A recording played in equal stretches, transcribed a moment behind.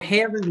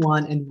Hey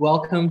everyone, and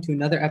welcome to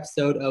another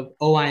episode of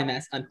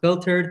OIMS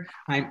Unfiltered.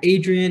 I'm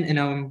Adrian, and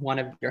I'm one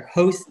of your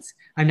hosts.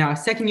 I'm now a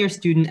second-year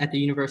student at the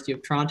University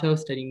of Toronto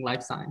studying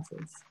life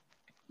sciences.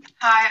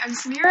 Hi, I'm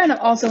Samira, and I'm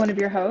also one of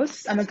your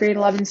hosts. I'm a grade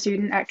 11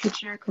 student at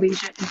Kitchener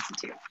Collegiate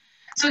Institute.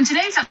 So in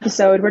today's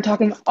episode, we're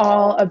talking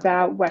all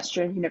about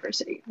Western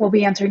University. We'll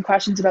be answering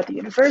questions about the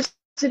university,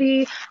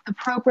 the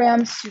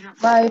program,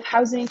 student life,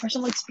 housing,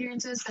 personal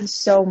experiences, and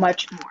so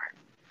much more.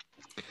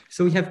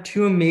 So we have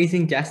two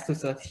amazing guests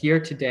with us here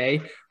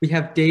today. We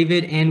have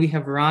David and we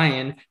have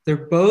Ryan. They're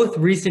both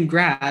recent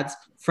grads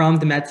from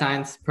the Med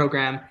Science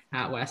program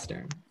at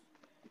Western.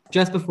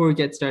 Just before we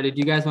get started, do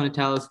you guys want to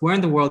tell us where in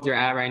the world you're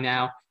at right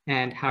now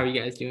and how are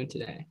you guys doing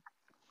today?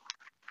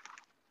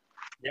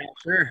 Yeah,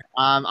 sure.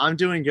 I'm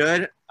doing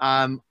good.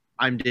 I'm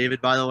David,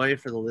 by the way,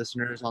 for the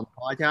listeners on the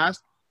podcast.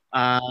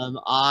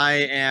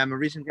 I am a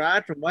recent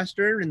grad from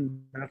Western in the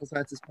Medical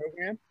Sciences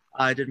program.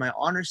 I did my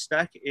honors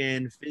spec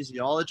in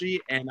physiology,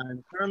 and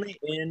I'm currently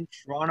in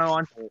Toronto,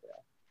 Ontario.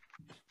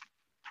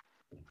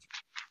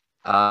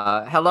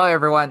 Hello,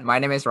 everyone. My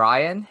name is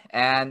Ryan,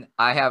 and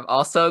I have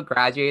also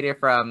graduated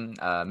from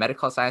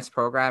medical science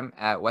program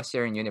at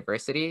Western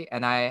University,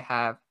 and I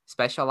have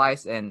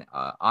specialized in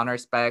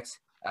honors specs,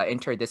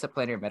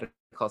 interdisciplinary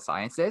medical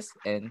sciences,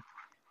 and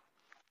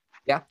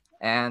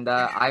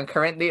I'm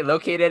currently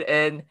located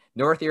in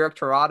North York,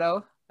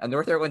 Toronto,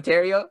 North York,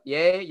 Ontario.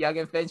 Yay, Young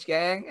and Finch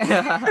gang.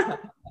 All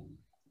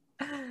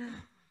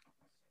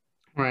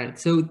right,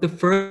 so the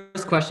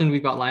first question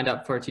we've got lined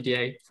up for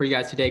you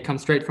guys today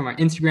comes straight from our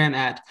Instagram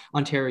at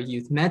Ontario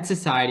Youth Med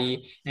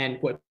Society. And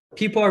what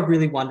people are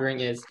really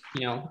wondering is,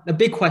 a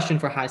big question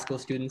for high school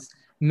students,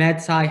 Med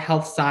Sci,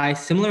 Health Sci,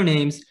 similar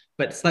names,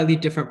 but slightly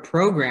different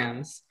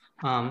programs.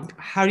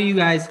 How do you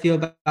guys feel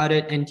about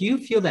it? And do you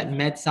feel that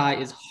Med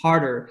Sci is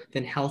harder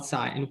than Health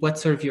Sci? And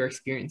what's sort of your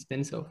experience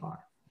been so far?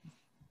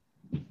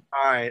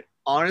 All right.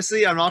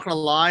 Honestly, I'm not going to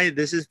lie.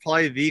 This is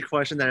probably the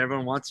question that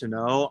everyone wants to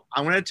know.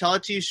 I'm going to tell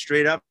it to you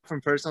straight up from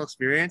personal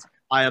experience.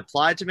 I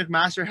applied to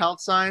McMaster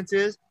Health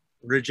Sciences,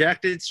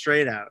 rejected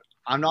straight out.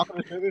 I'm not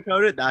going to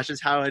sugarcoat it. That's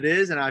just how it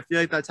is. And I feel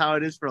like that's how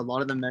it is for a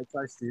lot of the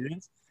Med-Sci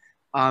students.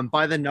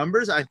 By the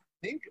numbers, I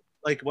think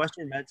like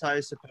Western Med-Sci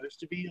is supposed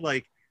to be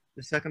like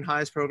the second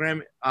highest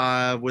program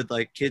with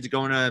like kids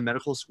going to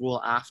medical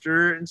school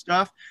after and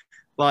stuff.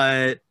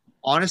 But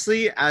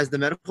honestly, as the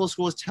medical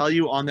schools tell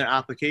you on their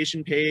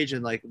application page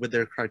and like with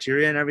their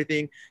criteria and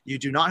everything, you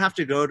do not have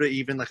to go to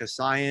even like a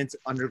science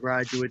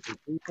undergraduate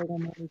degree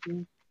program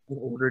in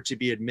order to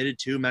be admitted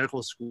to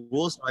medical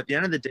schools. So at the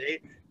end of the day,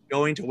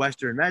 going to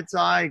Western Med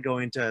Sci,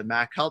 going to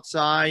Mac Health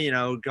Sci,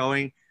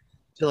 going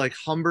to like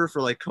Humber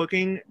for like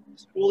cooking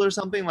school or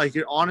something, like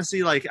you're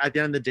honestly like at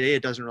the end of the day,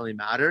 it doesn't really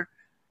matter.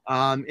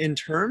 In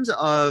terms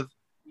of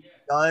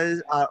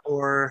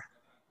or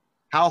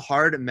how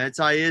hard Med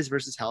Sci is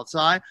versus Health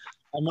Sci,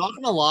 I'm not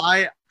gonna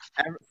lie.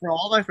 For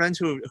all my friends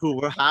who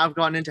have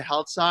gotten into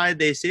Health Sci,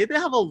 they say they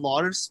have a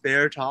lot of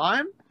spare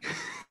time.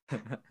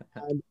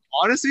 And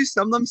honestly,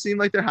 some of them seem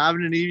like they're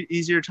having an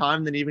easier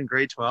time than even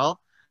grade 12.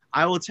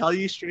 I will tell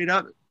you straight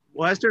up,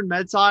 Western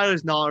Med Sci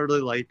is not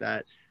really like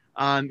that.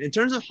 In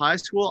terms of high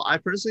school, I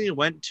personally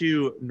went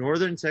to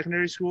Northern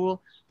Secondary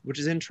School, which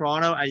is in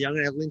Toronto at Yonge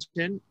and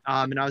Eglinton,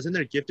 and I was in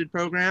their gifted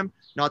program.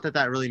 Not that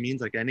that really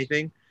means like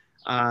anything.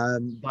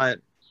 But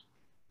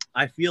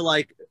I feel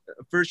like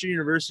first year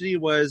university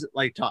was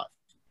like tough.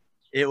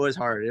 It was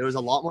hard. It was a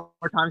lot more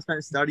time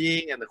spent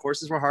studying, and the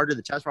courses were harder,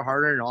 the tests were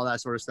harder, and all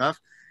that sort of stuff.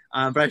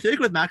 But I feel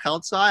like with Mac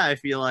Health Sci, I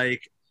feel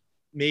like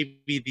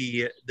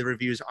maybe the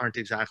reviews aren't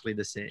exactly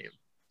the same.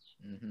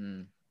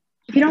 Mm-hmm.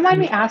 If you don't mind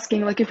me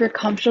asking, like if you're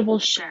comfortable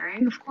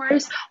sharing, of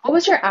course, what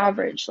was your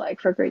average like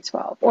for grade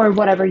 12 or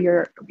whatever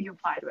you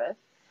applied with?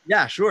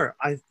 Yeah, sure.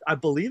 I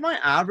believe my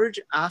average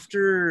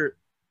after,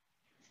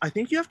 I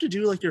think you have to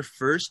do like your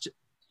first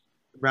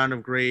round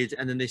of grades,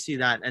 and then they see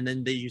that, and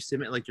then you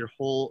submit like your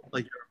whole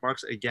like your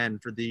marks again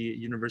for the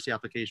university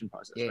application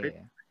process, right?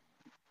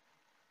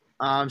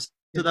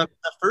 So the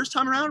first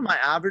time around, my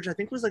average I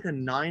think was like a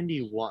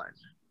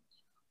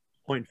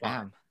 91.5.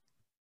 Damn.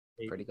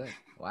 Pretty good.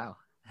 Wow.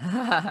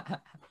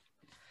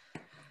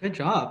 Good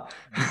job.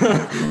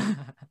 That's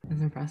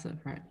impressive,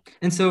 right?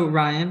 And so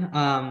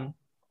Ryan,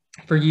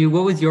 for you,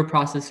 what was your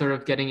process sort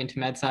of getting into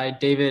Med Sci?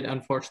 David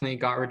unfortunately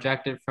got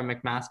rejected from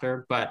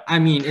McMaster, but I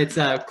mean, it's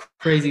a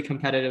crazy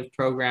competitive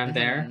program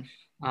there.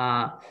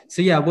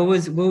 So yeah, what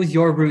was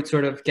your route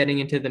sort of getting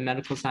into the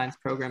medical science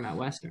program at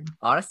Western?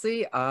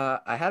 Honestly,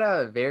 I had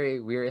a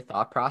very weird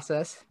thought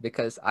process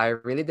because I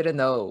really didn't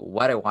know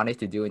what I wanted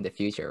to do in the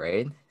future,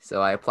 right?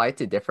 So I applied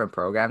to different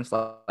programs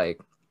like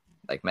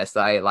Med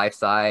Sci, Life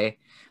Sci,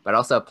 but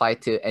also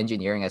applied to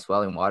engineering as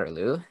well in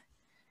Waterloo.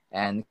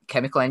 And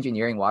chemical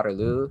engineering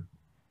Waterloo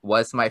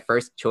was my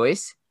first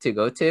choice to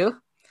go to,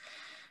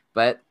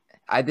 but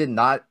I didn't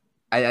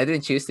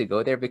choose to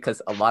go there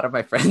because a lot of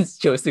my friends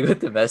chose to go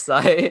to Med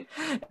Sci.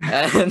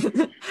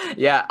 And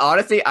yeah,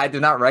 honestly, I do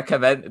not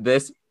recommend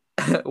this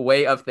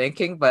way of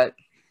thinking, but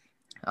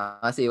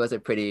honestly, it was a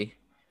pretty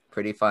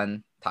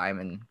fun time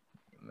in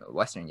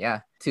Western,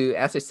 yeah. To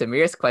answer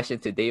Samir's question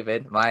to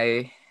David,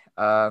 I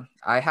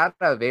had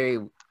a very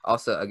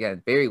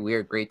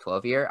weird grade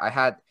 12 year.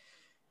 I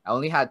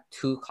only had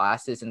 2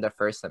 classes in the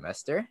first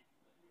semester.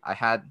 I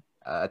had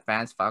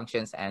advanced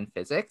functions and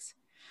physics.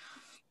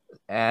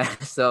 And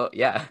so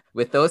yeah,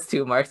 with those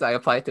 2 marks, I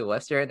applied to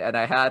Western, and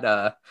I had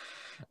a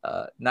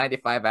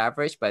 95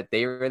 average, but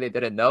they really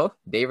didn't know.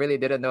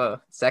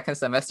 Second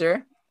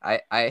semester,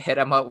 I hit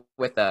them up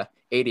with a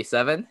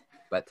 87,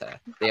 but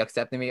they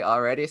accepted me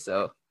already,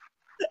 so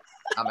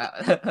I'm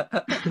out.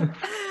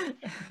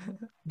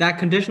 That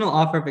conditional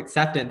offer of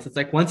acceptance, it's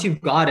like once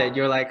you've got it,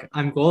 you're like,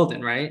 I'm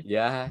golden, right?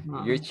 Yeah,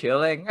 you're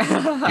chilling.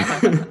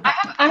 I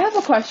have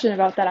a question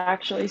about that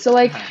actually. So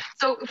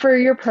for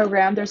your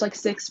program, there's like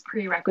 6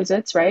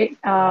 prerequisites, right?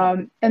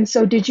 And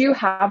so did you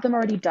have them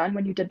already done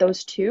when you did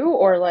those 2,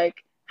 or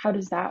like how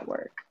does that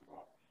work?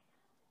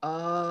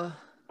 I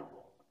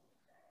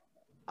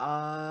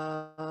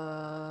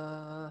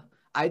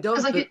don't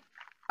 'Cause, like,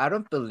 I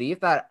don't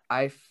believe that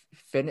I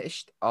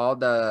finished all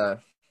the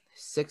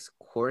 6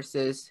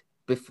 courses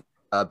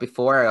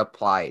before I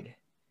applied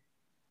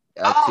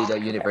to the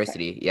okay.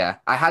 university. Yeah,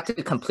 I had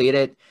to complete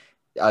it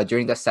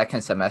during the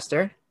second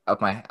semester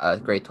of my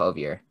grade 12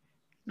 year.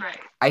 Right.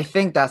 I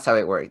think that's how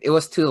it worked. It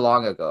was too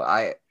long ago.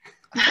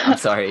 I'm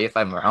sorry if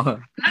I'm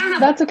wrong. No,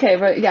 that's okay.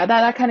 But yeah,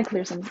 that kind of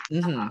clears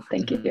things up.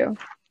 Thank you.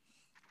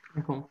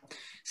 Cool.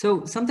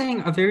 So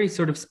a very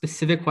sort of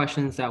specific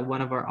questions that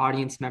one of our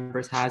audience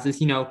members has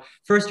is,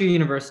 first year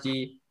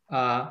university,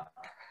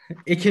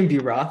 it can be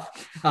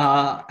rough.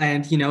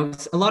 And,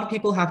 a lot of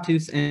people have to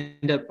choose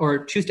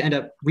to end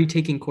up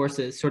retaking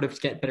courses, sort of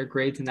get better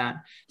grades in that,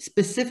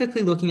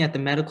 specifically looking at the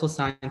medical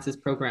sciences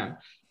program,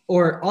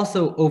 or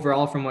also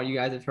overall from what you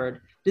guys have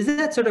heard. Does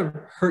that sort of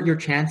hurt your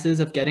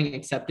chances of getting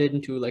accepted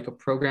into like a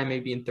program,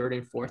 maybe in 3rd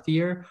and 4th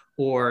year,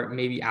 or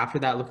maybe after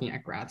that, looking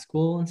at grad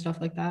school and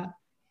stuff like that?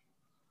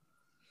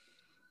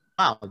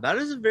 Wow, that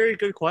is a very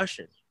good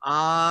question.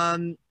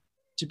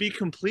 To be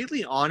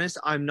completely honest,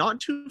 I'm not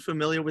too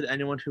familiar with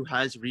anyone who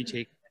has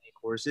retaken any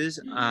courses,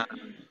 at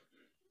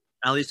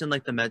least in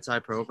like the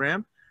MedSci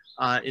program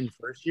in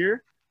 1st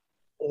year,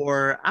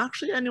 or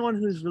actually anyone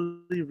who's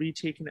really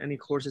retaken any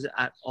courses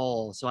at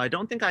all. So I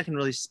don't think I can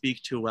really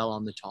speak too well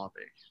on the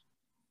topic.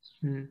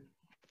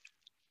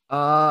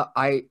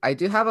 I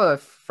do have a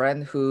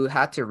friend who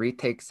had to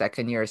retake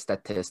 2nd year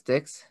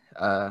statistics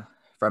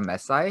from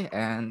MedSci,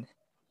 and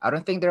I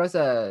don't think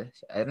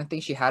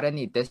she had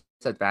any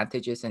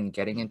disadvantages in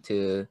getting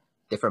into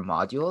different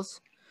modules.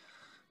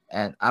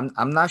 And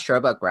I'm not sure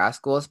about grad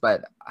schools,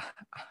 but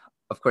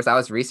of course I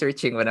was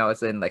researching when I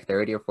was in like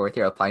 3rd or 4th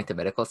year applying to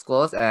medical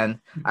schools, and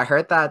I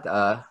heard that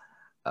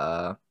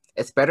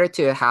it's better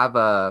to have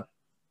a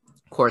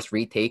course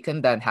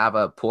retaken than have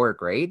a poor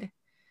grade,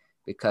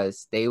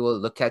 because they will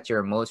look at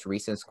your most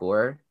recent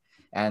score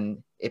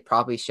and it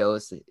probably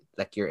shows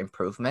like your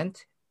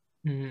improvement.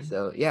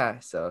 So yeah,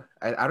 so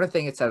I don't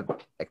think it's a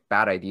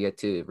bad idea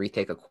to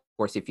retake a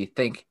course if you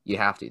think you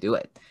have to do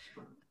it.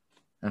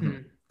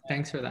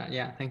 Thanks for that.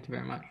 Yeah, thank you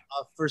very much.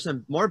 For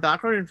some more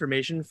background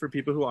information for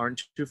people who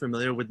aren't too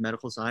familiar with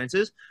medical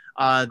sciences,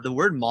 the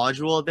word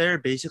module there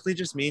basically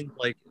just means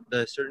like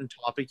the certain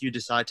topic you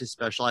decide to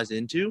specialize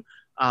into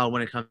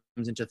when it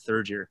comes into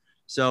 3rd year.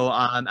 So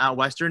at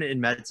Western in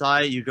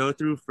MedSci, you go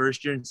through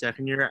 1st year and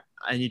 2nd year,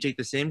 and you take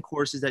the same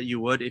courses that you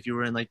would if you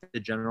were in like the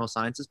general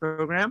sciences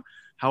program.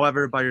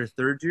 However, by your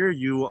 3rd year,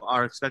 you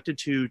are expected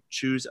to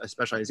choose a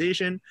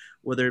specialization,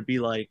 whether it be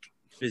like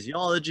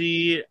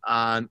physiology,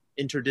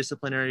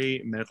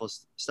 interdisciplinary medical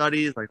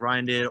studies like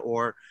Ryan did,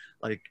 or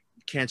like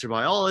cancer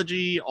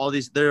biology, all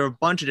these. There are a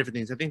bunch of different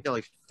things. I think there are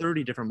like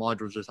 30 different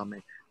modules or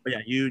something. But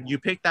yeah, you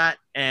pick that,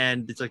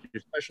 and it's like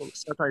your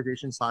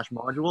specialization /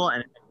 module,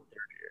 and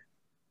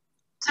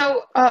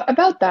So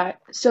about that,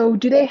 so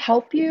do they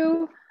help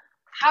you?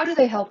 How do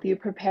they help you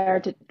prepare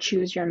to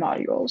choose your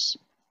modules?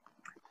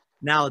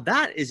 Now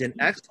that is an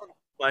excellent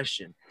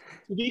question.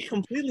 To be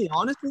completely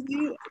honest with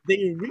you,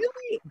 they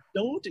really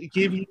don't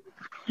give you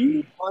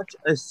too much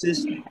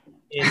assistance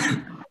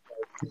in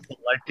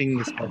selecting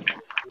the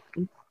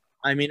specialization.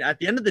 I mean, at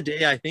the end of the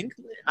day, I think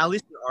at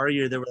least in our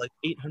year, there were like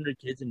 800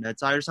 kids in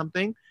MedSci or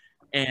something.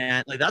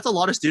 And like, that's a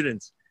lot of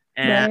students.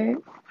 And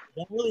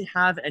they don't really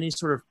have any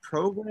sort of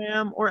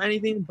program or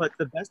anything, but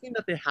the best thing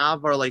that they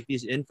have are like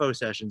these info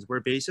sessions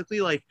where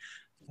basically like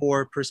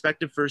for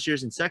prospective 1st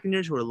years and 2nd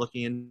years who are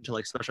looking into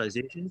like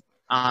specializations,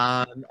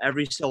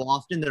 every so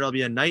often there'll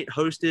be a night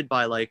hosted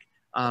by like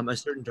a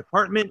certain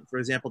department, for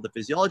example, the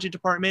physiology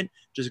department,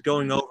 just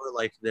going over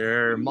like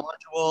their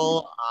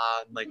module,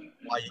 like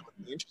why you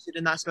would be interested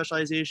in that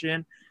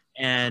specialization.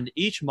 And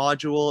each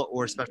module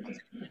or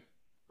specialization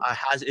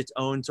has its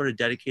own sort of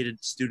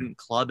dedicated student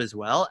club as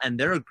well, and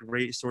they're a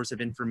great source of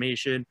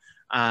information.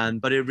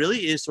 But it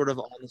really is sort of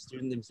on the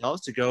student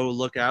themselves to go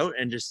look out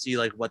and just see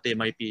like what they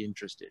might be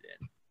interested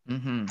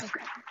in.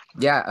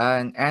 Yeah,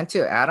 and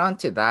to add on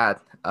to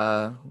that,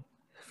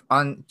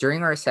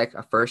 during our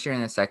 1st year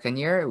and the 2nd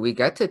year, we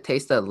get to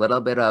taste a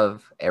little bit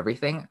of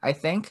everything, I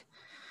think.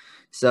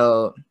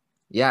 So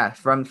yeah,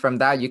 from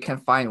that you can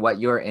find what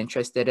you're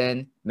interested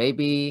in.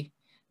 Maybe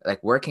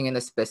like working in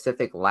a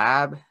specific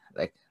lab,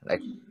 like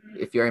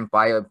if you're in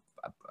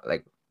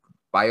like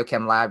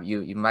biochem lab,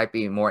 you might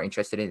be more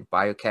interested in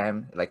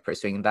biochem, like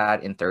pursuing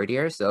that in third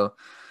year. So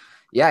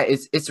yeah,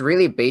 it's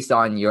really based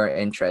on your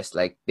interest.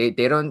 Like they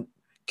don't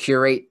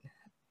curate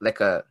like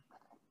a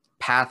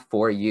path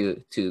for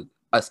you to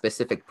a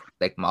specific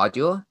like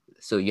module.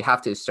 So you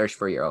have to search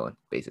for your own,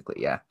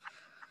 basically. Yeah.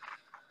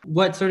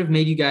 What sort of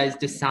made you guys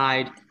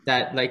decide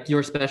that like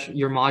your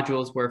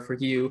modules were for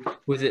you?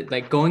 Was it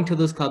like going to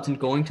those clubs and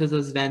going to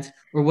those events,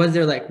 or was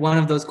there like one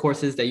of those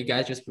courses that you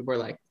guys just were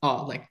like,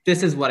 oh, like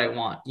this is what I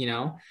want, you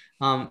know?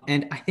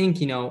 And I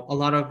think, you know, a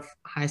lot of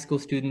high school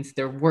students,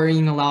 they're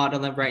worrying a lot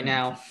on them right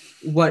now,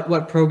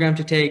 what program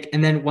to take.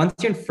 And then once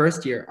you're in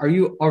first year, are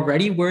you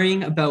already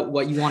worrying about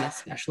what you want to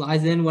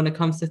specialize in when it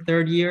comes to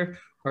third year?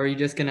 Or are you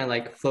just gonna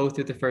like flow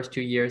through the first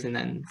 2 years and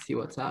then see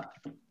what's up?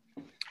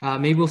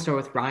 Maybe we'll start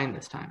with Ryan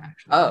this time,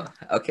 actually. Oh,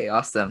 okay,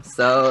 awesome.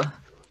 So,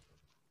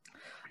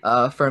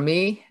 for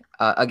me,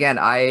 again,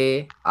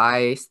 I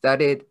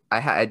did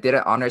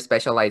an honor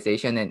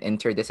specialization in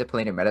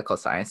interdisciplinary medical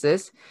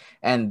sciences,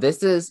 and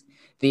this is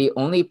the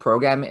only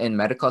program in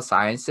medical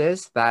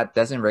sciences that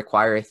doesn't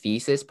require a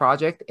thesis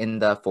project in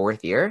the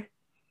fourth year.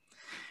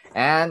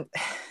 And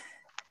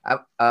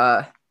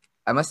I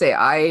must say,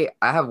 I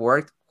have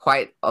worked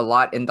quite a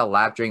lot in the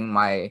lab during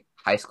my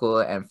high school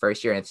and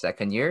first year and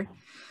second year.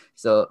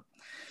 So,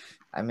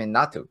 I mean,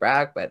 not to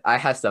brag, but I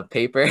had some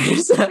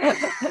papers.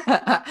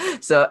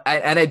 So,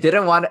 I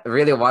didn't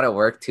really want to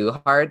work too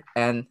hard.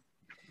 And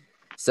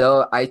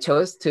so I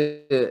chose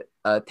to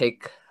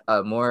take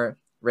a more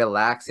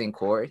relaxing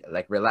course,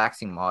 like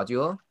relaxing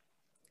module,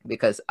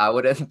 because I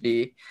wouldn't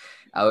be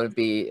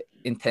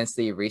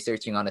intensely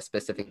researching on a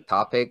specific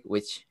topic,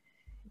 which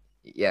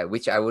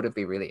I wouldn't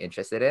be really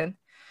interested in.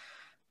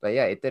 But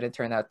yeah, it didn't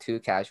turn out too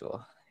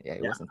casual. Yeah,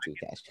 it wasn't too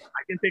casual.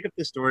 I can pick up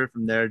the story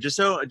from there. Just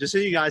so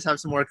you guys have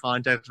some more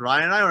context,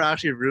 Ryan and I were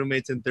actually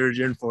roommates in third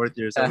year and fourth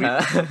year. So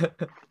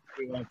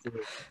we went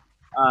through.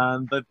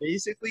 But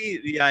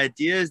basically, the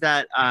idea is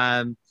that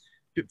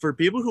for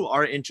people who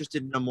are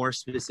interested in a more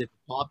specific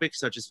topic,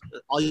 such as,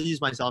 I'll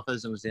use myself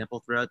as an example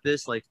throughout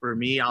this. Like for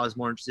me, I was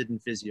more interested in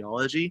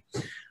physiology.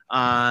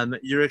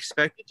 You're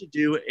expected to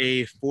do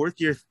a fourth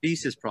year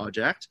thesis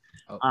project.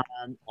 Oh.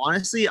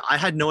 Honestly, I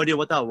had no idea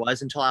what that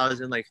was until I was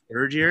in like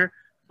third year.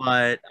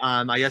 But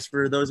I guess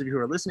for those of you who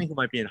are listening who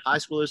might be in high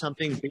school or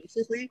something,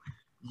 basically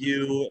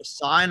you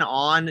sign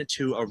on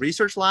to a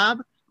research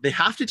lab. They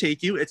have to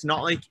take you. It's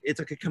not like it's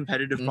like a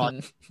competitive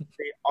project.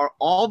 They are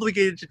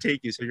obligated to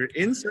take you. So you're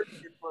inserted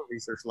into a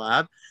research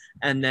lab,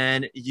 and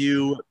then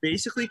you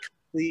basically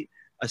complete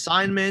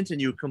assignments and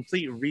you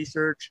complete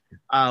research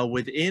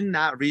within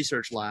that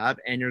research lab,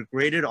 and you're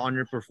graded on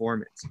your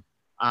performance.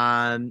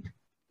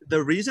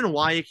 The reason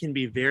why it can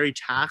be very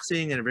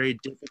taxing and very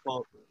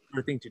difficult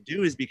thing to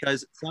do is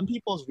because some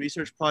people's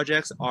research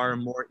projects are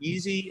more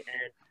easy,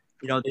 and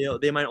you know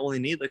they might only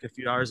need like a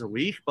few hours a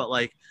week. But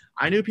like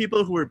I knew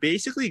people who were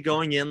basically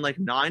going in like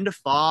 9 to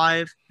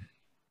 5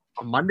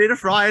 on Monday to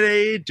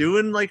Friday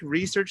doing like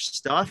research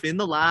stuff in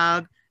the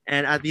lab,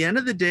 and at the end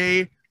of the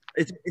day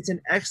it's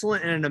an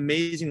excellent and an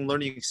amazing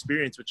learning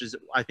experience, which is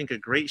I think a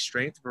great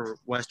strength for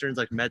Western's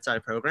like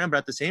MedSci program. But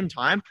at the same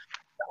time,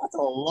 that's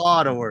a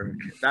lot of work.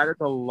 That is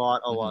a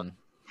lot.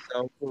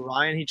 So for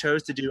Ryan, he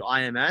chose to do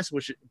IMS,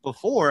 which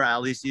before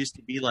at least used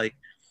to be like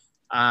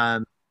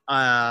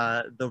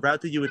the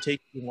route that you would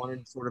take. You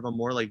wanted sort of a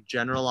more like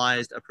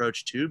generalized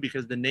approach too,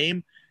 because the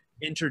name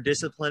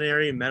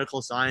interdisciplinary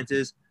medical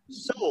sciences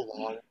so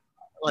long,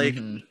 like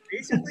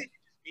basically it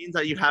means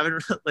that you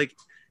haven't like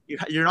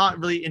you're not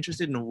really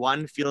interested in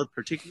one field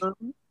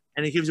particularly,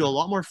 and it gives you a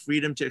lot more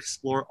freedom to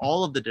explore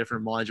all of the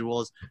different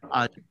modules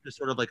to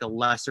sort of like a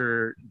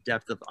lesser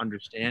depth of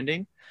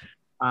understanding.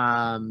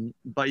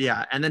 But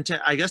yeah, and then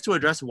I guess to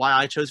address why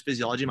I chose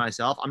physiology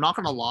myself, I'm not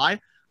gonna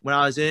lie, when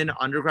I was in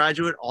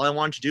undergraduate, all I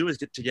wanted to do was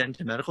get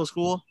into medical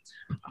school.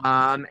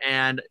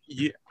 And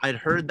I'd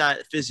heard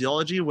that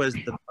physiology was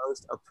the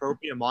most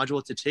appropriate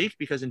module to take,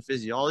 because in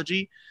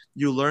physiology,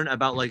 you learn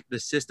about like the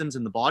systems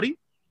in the body,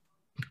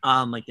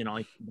 like, you know,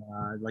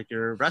 like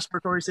your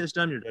respiratory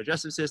system, your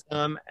digestive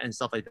system, and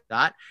stuff like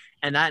that.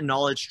 And that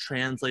knowledge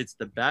translates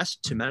the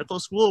best to medical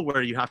school,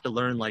 where you have to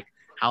learn like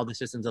how the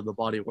systems of the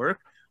body work.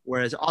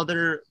 Whereas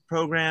other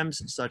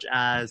programs such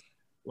as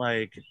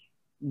like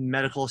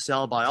medical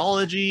cell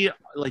biology,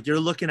 like you're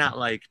looking at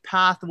like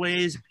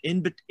pathways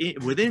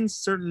within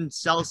certain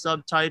cell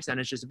subtypes,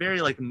 and it's just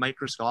very like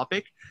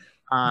microscopic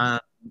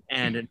and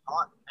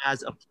not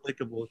as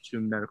applicable to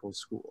medical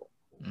school.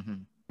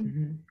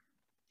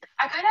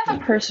 I kind of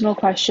have a personal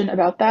question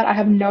about that. I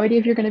have no idea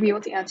if you're going to be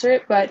able to answer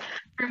it, but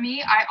for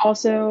me, I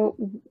also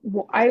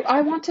I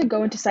want to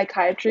go into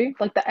psychiatry.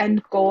 Like the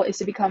end goal is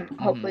to become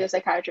hopefully a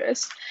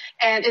psychiatrist.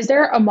 And is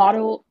there a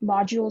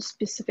module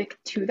specific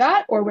to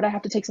that, or would I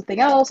have to take something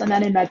else? And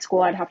then in med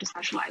school, I'd have to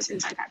specialize in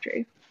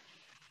psychiatry.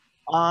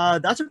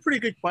 That's a pretty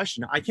good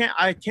question. I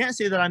can't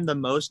say that I'm the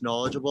most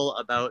knowledgeable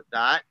about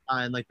that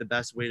and like the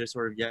best way to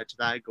sort of get to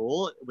that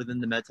goal within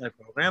the MedSci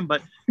program.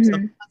 But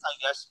something Mhm. that's,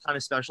 I guess, kind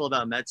of special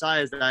about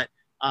MedSci is that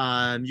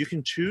you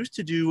can choose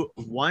to do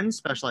one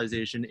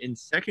specialization in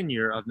second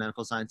year of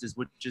medical sciences,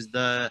 which is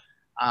the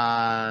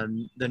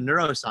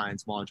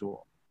neuroscience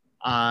module.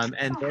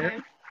 And there Okay.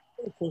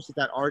 are courses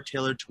that are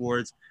tailored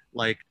towards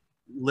like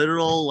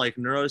literal like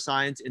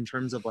neuroscience in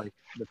terms of like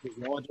the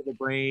physiology of the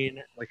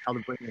brain, like how the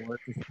brain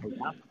works and stuff like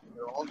that.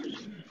 They're also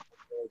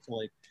tailored to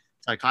like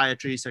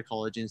psychiatry,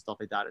 psychology, and stuff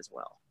like that as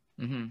well.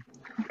 Hmm.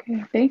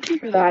 Okay. Thank you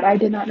for that. I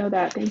did not know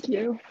that. Thank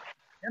you.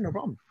 Yeah, no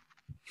problem.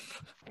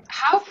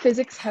 How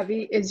physics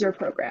heavy is your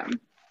program?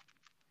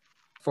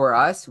 For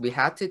us, we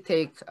had to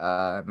take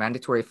a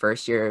mandatory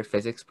first year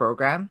physics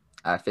program,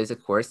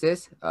 physics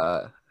courses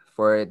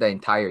for the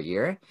entire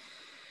year.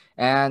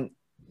 And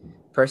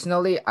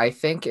personally, I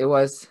think it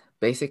was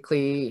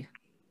basically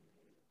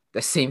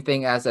the same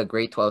thing as a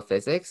grade 12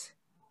 physics,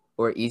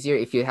 or easier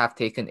if you have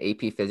taken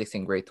AP physics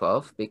in grade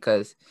 12,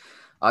 because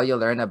all you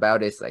learn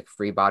about is like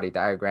free body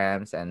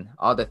diagrams and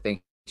all the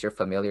things you're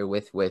familiar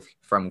with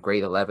from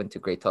grade 11 to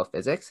grade 12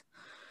 physics.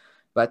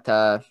 But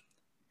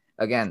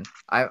again,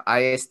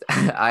 I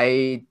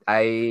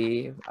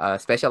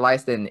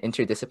specialized in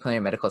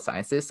interdisciplinary medical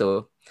sciences,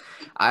 so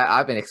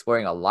I've been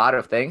exploring a lot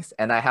of things,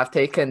 and I have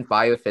taken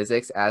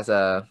biophysics as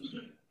a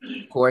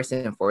course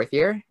in fourth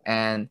year,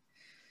 and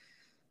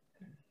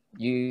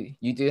you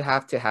do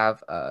have to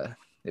have a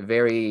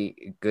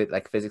very good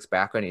like physics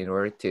background in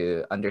order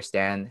to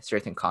understand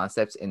certain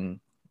concepts in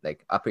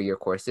like upper year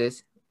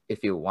courses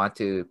if you want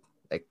to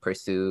like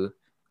pursue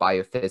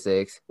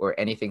biophysics or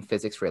anything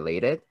physics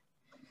related.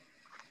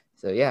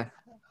 So yeah.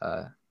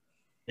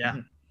 Yeah.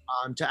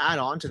 Mhm. To add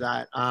on to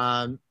that,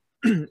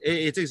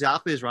 it's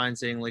exactly as Ryan's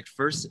saying. Like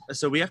first,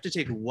 so we have to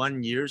take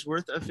 1 year's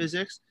worth of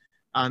physics,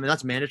 and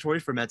that's mandatory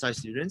for MedSci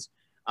students.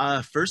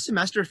 First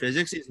semester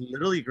physics is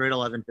literally grade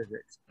 11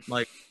 physics.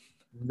 Like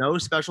no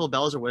special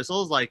bells or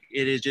whistles. Like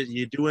it is just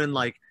you doing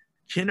like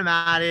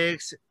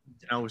kinematics,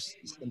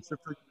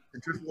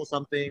 centrifugal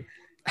something,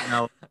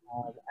 and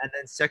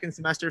then second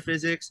semester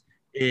physics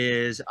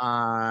is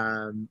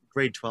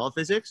grade 12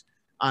 physics.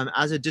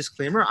 As a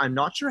disclaimer, I'm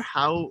not sure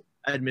how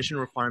admission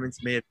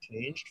requirements may have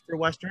changed for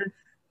Western,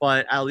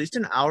 but at least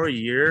in our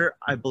year,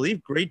 I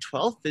believe grade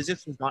 12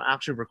 physics was not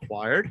actually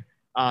required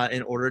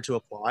in order to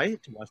apply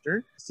to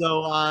Western.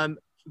 So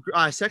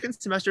second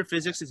semester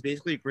physics is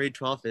basically grade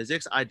 12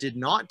 physics. I did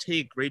not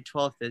take grade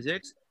 12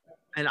 physics.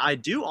 And I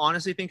do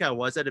honestly think I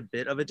was at a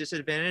bit of a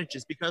disadvantage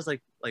just because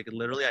like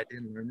literally I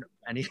didn't learn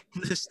any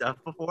of this stuff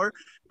before.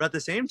 But at the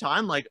same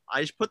time, like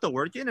I just put the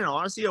work in and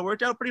honestly it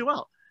worked out pretty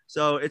well.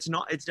 So it's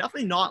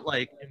definitely not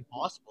like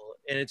impossible,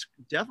 and it's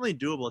definitely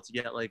doable to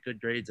get like good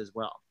grades as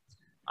well.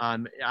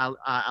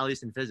 At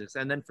least in physics.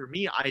 And then for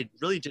me, I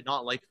really did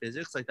not like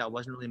physics. Like that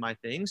wasn't really my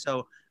thing.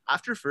 So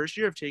after first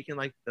year of taking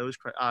like those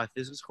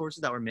physics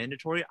courses that were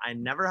mandatory, I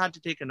never had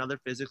to take another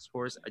physics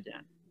course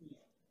again.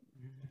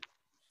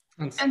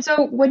 And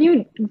so when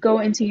you go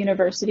into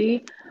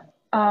university,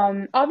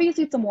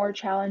 obviously it's a more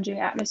challenging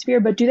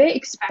atmosphere, but do they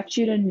expect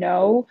you to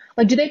know,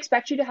 like, do they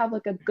expect you to have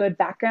like a good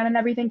background and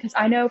everything? Because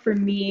I know for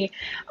me,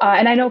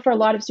 and I know for a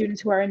lot of students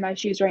who are in my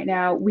shoes right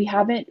now, we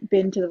haven't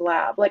been to the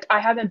lab. Like,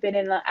 I haven't been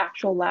in the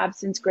actual lab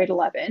since grade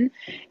 11,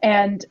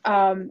 and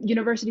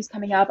university's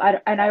coming up,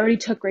 and I already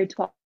took grade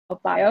 12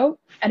 bio,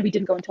 and we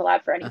didn't go into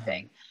lab for Uh-huh.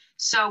 anything.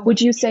 So would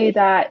you say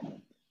that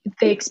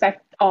they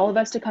expect all of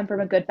us to come from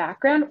a good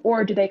background,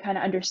 or do they kind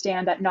of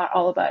understand that not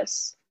all of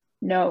us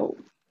know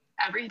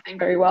everything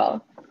very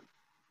well?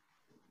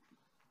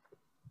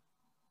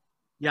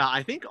 Yeah,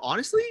 I think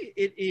honestly,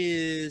 it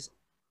is.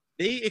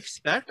 They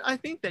expect, I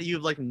think, that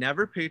you've like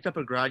never picked up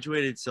a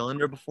graduated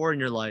cylinder before in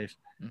your life.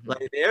 Mhm.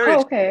 Like they're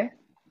Oh, okay.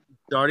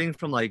 starting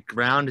from like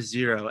ground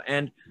zero,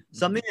 and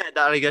something that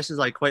I guess is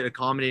like quite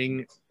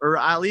accommodating, or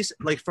at least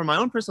like from my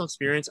own personal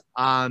experience.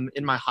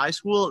 In my high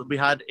school, we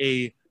had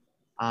a,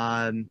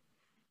 I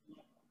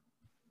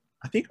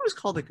think it was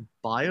called like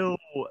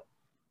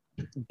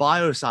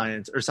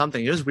bioscience or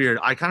something. It was weird.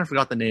 I kind of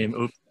forgot the name.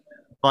 Oops.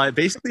 But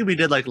basically, we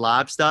did like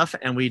lab stuff,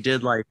 and we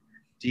did like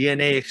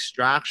DNA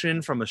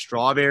extraction from a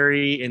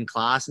strawberry in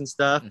class and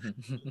stuff.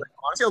 Mhm. Like,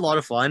 honestly, a lot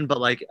of fun. But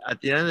like at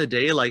the end of the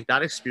day, like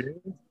that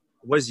experience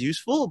was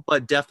useful,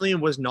 but definitely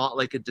was not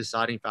like a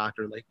deciding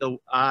factor. Like the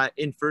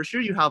in first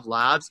year, you have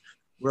labs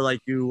where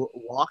like you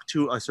walk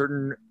to a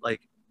certain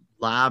like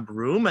lab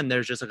room, and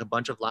there's just like a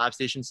bunch of lab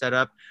stations set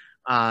up.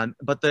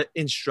 But the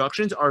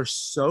instructions are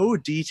so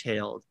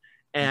detailed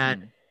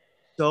and Mhm.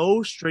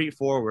 so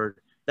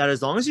straightforward that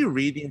as long as you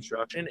read the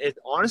instruction, it's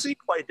honestly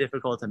quite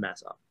difficult to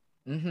mess up.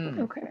 Mhm.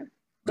 Okay.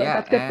 Good. Yeah,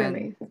 That's good for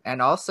me.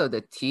 and also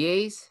the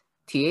TAs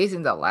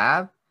in the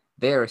lab,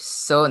 they're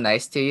so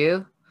nice to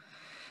you.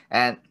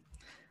 And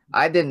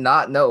I did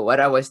not know what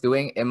I was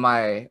doing in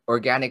my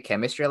organic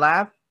chemistry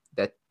lab.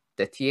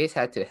 The TAs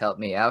had to help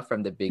me out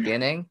from the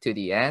beginning to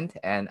the end,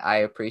 and I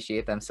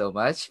appreciate them so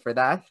much for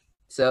that.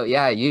 So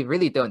yeah, you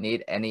really don't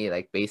need any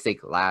like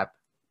basic lab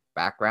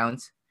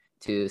backgrounds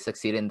to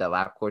succeed in the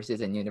lab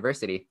courses in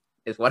university,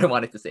 is what I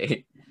wanted to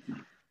say.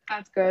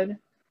 That's good.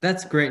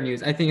 That's great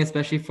news. I think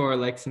especially for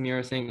like Samira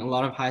was saying, a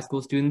lot of high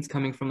school students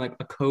coming from like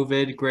a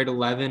COVID grade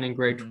 11 and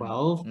grade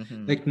 12,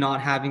 like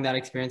not having that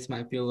experience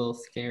might be a little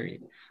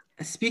scary.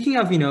 Speaking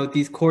of,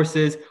 these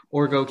courses,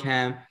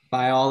 OrgoChem,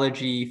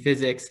 biology,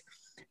 physics,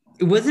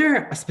 was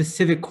there a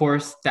specific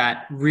course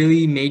that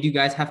really made you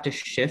guys have to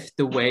shift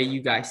the way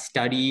you guys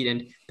studied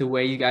and the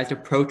way you guys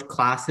approach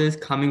classes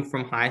coming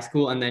from high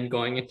school and then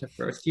going into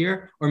first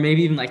year, or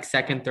maybe even like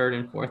second, third,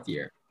 and fourth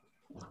year?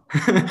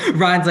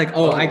 Ryan's like,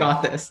 I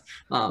got this.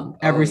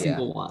 Every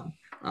single one.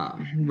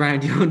 Ryan,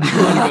 do you want to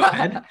go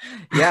ahead?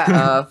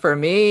 Yeah, for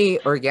me,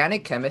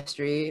 organic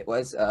chemistry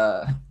was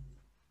a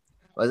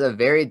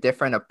very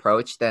different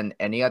approach than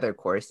any other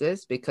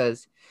courses,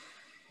 because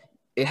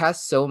it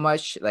has so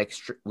much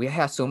we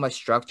have so much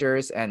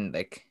structures and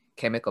like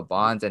chemical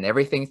bonds and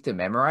everything to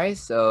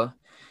memorize. So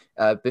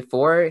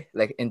before,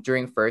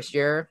 during first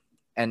year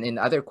and in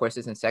other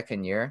courses in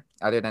second year,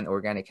 other than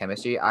organic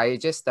chemistry, I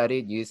just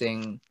studied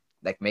using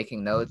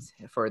making notes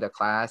for the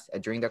class,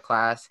 during the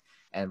class,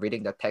 and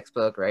reading the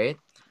textbook, right?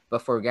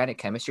 But for organic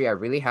chemistry, I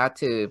really had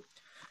to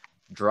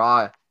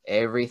draw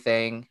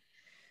everything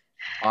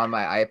on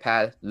my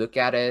iPad, look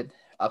at it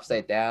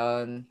upside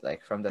down,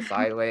 from the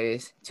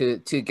sideways, to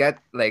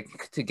get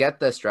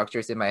the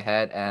structures in my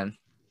head. And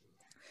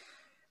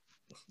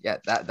yeah,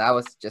 that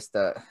was just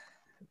a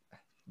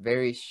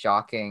very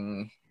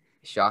shocking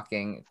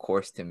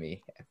course to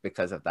me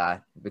because of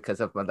that, because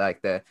of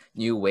the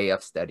new way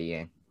of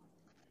studying.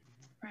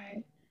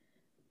 Right.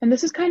 And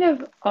this is kind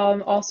of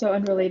also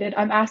unrelated.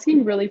 I'm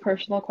asking really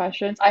personal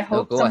questions. I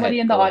hope somebody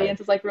in the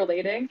audience is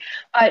relating.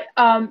 But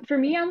for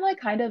me, I'm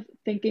kind of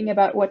thinking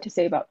about what to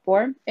say about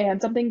form,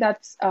 and something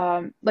that's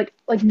like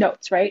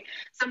notes, right?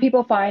 Some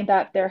people find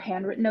that their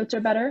handwritten notes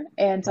are better,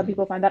 and some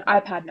people find that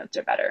iPad notes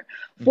are better.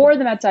 For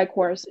the MedSci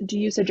course, do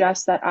you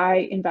suggest that I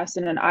invest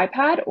in an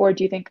iPad, or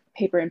do you think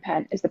paper and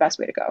pen is the best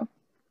way to go?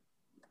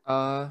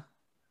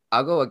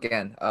 I'll go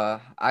again.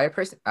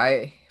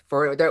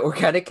 For the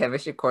organic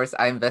chemistry course,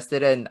 I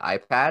invested in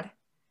iPad,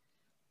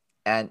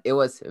 and it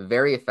was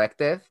very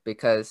effective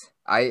because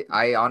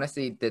I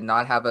honestly did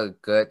not have a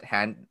good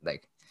hand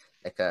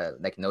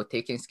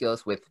note-taking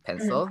skills with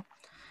pencil.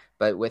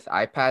 But with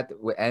iPad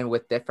and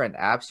with different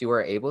apps, you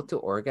were able to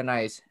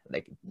organize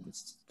a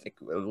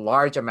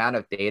large amount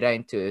of data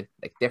into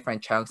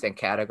different chunks and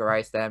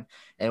categorize them,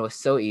 and it was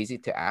so easy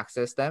to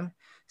access them.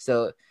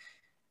 So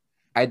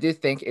I do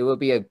think it will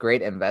be a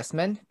great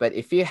investment, but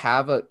if you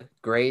have a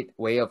great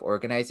way of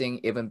organizing,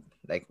 even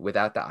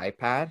without the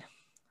iPad,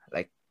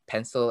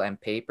 pencil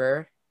and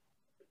paper,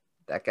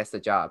 that gets the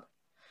job.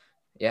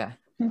 Yeah.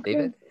 Okay.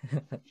 David?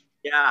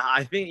 Yeah,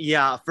 I think,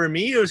 for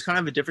me, it was kind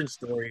of a different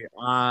story.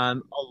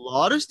 A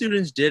lot of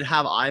students did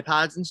have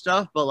iPads and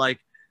stuff, but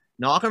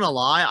not gonna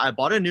lie, I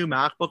bought a new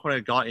MacBook when I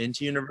got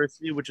into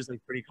university, which is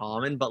pretty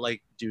common, but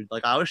dude,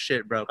 I was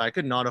shit broke. I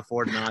could not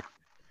afford an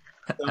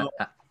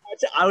iPad.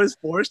 So I was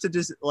forced to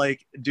just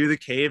do the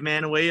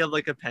caveman way of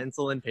a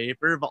pencil and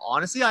paper, but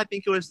honestly, I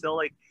think it was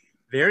still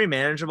very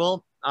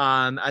manageable.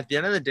 At the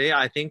end of the day,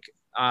 I think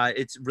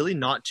it's really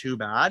not too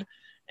bad.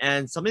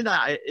 And something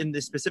that in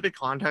the specific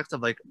context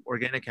of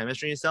organic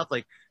chemistry and stuff,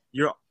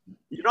 you're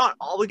not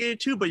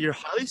obligated to, but you're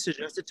highly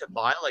suggested to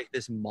buy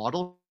this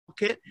model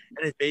kit,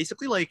 and it's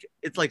basically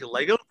it's like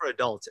Lego for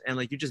adults, and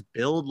you just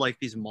build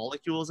these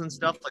molecules and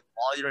stuff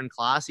while you're in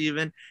class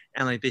even,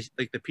 and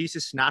the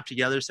pieces snap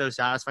together so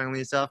satisfyingly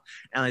and stuff,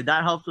 and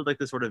that helps with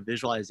the sort of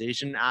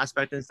visualization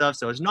aspect and stuff.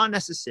 So it's not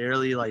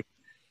necessarily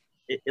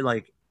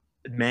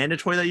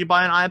mandatory that you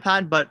buy an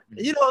iPad, but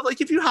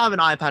if you have an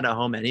iPad at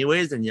home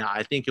anyways, then yeah,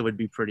 I think it would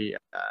be pretty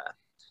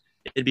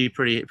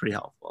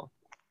helpful.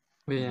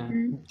 Yeah,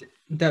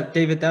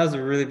 David, that was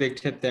a really big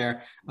tip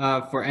there.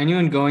 For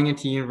anyone going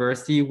into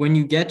university, when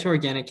you get to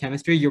organic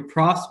chemistry, your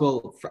profs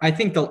I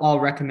think they'll all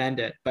recommend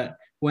it, but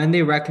when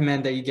they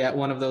recommend that you get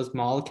one of those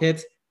model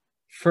kits,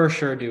 for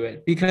sure do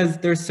it, because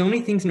there's so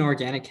many things in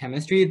organic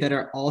chemistry that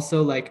are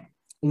also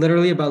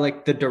literally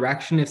about the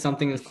direction, if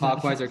something is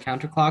clockwise or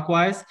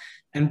counterclockwise.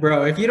 And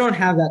bro, if you don't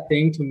have that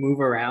thing to move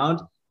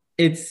around,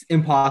 it's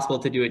impossible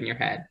to do it in your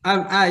head.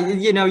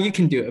 You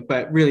can do it,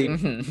 but really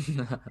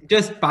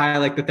just buy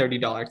the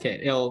 $30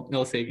 kit.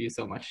 It'll save you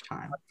so much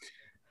time.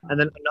 And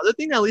then another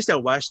thing, at least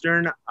at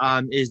Western,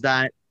 is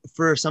that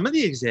for some of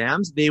the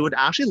exams, they would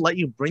actually let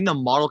you bring the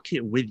model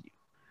kit with you.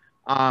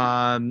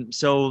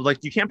 So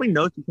you can't bring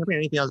notes, you can't bring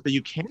anything else, but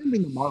you can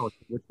bring the model kit.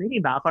 Which,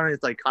 thinking back on it,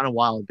 it's kind of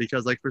wild,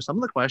 because for some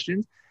of the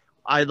questions,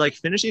 I'd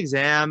finish the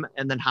exam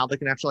and then have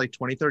an extra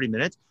 20-30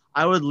 minutes.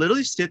 I would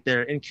literally sit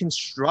there and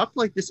construct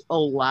this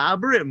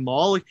elaborate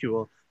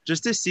molecule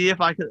just to see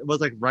if I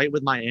was right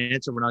with my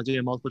answer when I was doing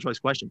a multiple choice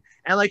question.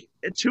 And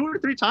 2 or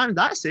 3 times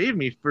that saved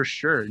me for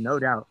sure, no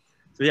doubt.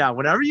 So yeah,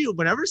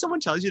 whenever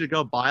someone tells you to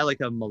go buy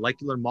a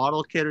molecular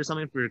model kit or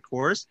something for your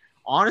course,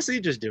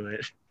 honestly, just do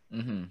it.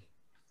 Mm-hmm.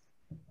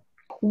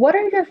 What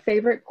are your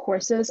favorite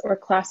courses or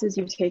classes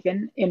you've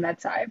taken in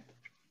MedSci?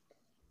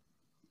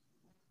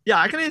 Yeah,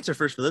 I can answer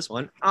first for this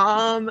one.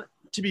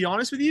 To be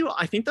honest with you,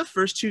 I think the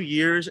first 2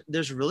 years,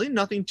 there's really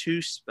nothing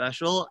too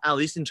special, at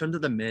least in terms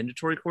of the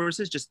mandatory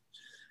courses, just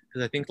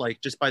because I think like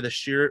just by the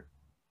sheer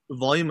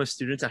volume of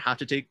students that have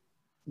to take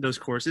those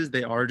courses,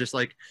 they are just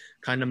like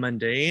kind of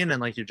mundane, and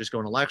like you're just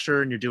going to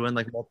lecture and you're doing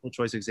like multiple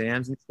choice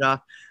exams and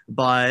stuff.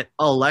 But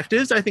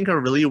electives, I think, are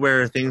really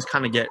where things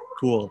kind of get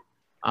cool.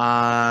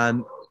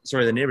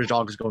 Sorry, the neighbor's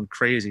dog is going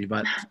crazy,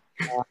 but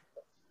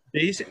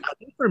basically, I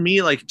think for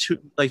me, like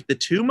the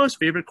two most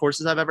favorite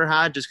courses I've ever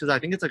had, just because I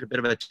think it's like a bit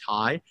of a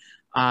tie.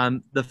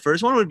 The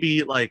first one would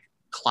be like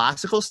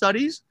classical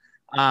studies,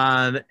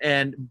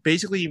 and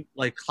basically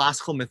like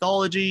classical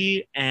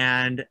mythology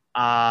and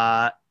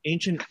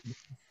ancient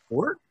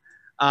sport.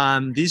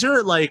 These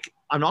are like,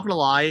 I'm not gonna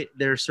lie,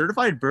 they're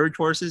certified bird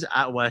courses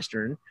at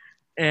Western,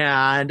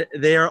 and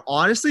they are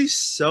honestly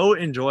so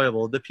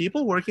enjoyable. The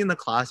people working in the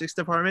classics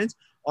departments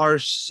are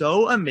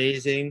so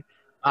amazing.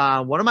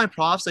 One of my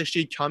profs, like,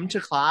 she'd come to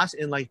class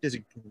in like this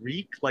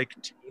Greek like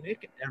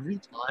tunic every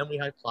time we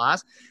had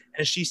class,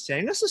 and she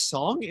sang us a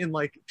song in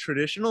like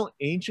traditional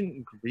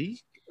ancient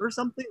Greek or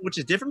something, which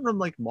is different from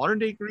like modern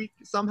day Greek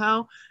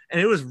somehow.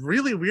 And it was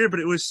really weird, but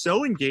it was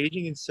so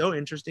engaging and so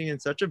interesting and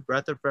such a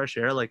breath of fresh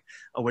air, like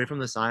away from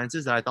the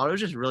sciences, that I thought it was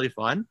just really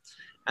fun.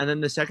 And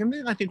then the second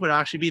thing I think would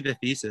actually be the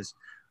thesis.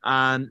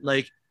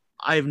 Like,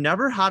 I've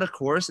never had a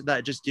course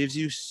that just gives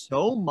you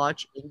so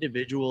much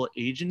individual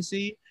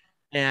agency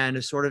and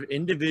a sort of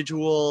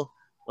individual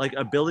like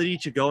ability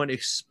to go and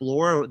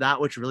explore that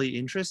which really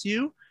interests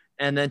you,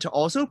 and then to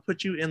also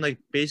put you in like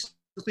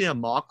basically a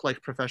mock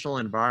like professional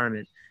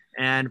environment.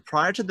 And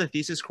prior to the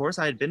thesis course,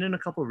 I had been in a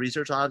couple of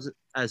research labs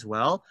as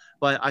well,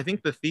 but I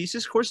think the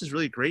thesis course is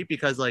really great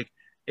because like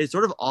it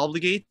sort of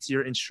obligates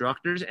your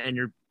instructors and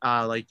your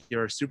like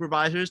your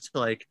supervisors to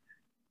like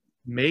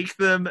make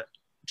them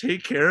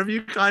take care of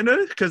you, kind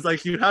of, because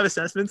like you have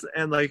assessments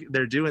and like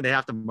they're due and they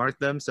have to mark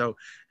them. So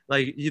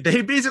like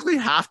they basically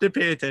have to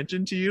pay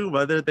attention to you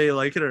whether they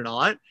like it or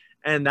not,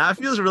 and that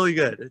feels really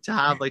good to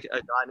have like a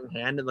guiding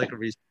hand and like a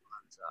reason.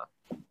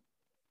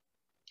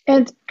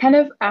 And kind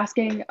of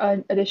asking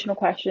an additional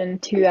question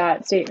to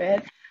that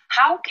statement,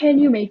 how can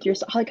you make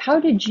yourself, like, how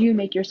did you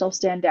make yourself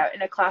stand out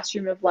in a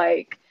classroom of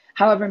like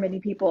however many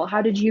people?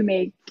 How did you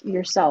make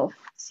yourself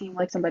seem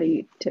like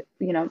somebody to,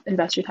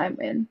 invest your time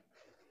in?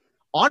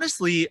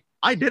 Honestly,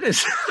 I didn't.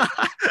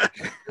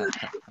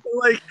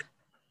 Like,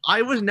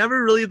 I was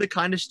never really the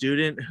kind of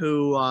student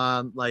who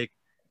like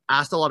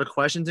asked a lot of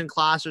questions in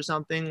class or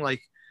something.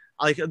 Like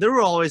there were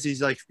always these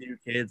like few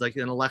kids like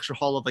in a lecture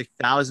hall of like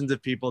thousands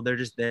of people. They're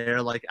just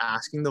there like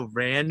asking the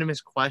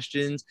randomest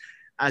questions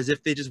as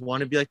if they just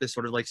want to be like the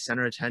sort of like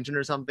center attention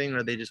or something,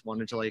 or they just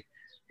wanted to like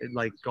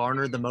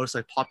garner the most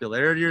like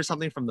popularity or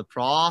something from the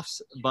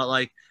profs. But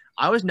like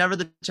I was never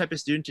the type of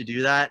student to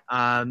do that.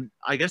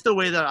 I guess the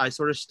way that I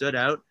sort of stood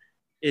out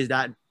is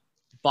that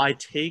by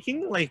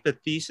taking like the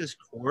thesis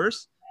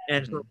course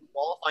and sort of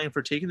qualifying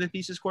for taking the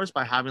thesis course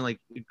by having like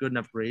good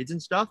enough grades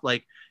and stuff,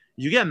 like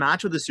you get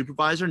matched with a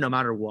supervisor no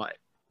matter what.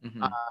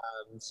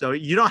 So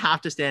you don't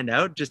have to stand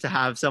out just to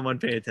have someone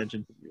pay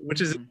attention to you, which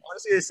is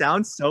honestly, it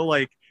sounds so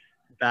like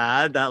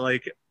bad that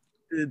like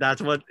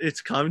that's what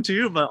it's come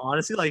to, but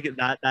honestly, like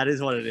that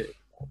is what it is.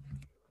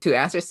 To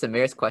answer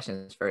Samir's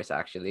questions first,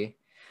 actually.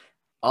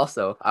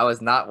 Also, I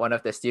was not one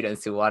of the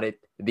students who wanted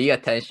the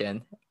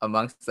attention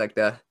amongst like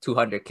the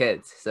 200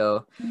 kids.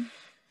 So,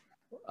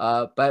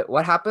 but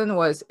what happened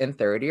was in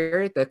third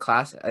year, the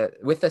class,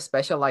 with the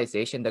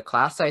specialization, the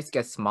class size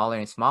gets smaller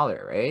and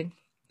smaller, right?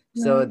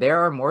 So there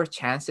are more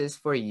chances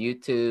for you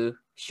to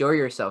show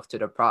yourself to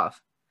the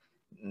prof.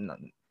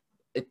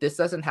 This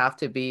doesn't have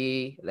to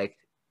be like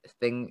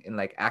thing in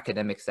like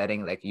academic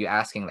setting, like you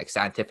asking like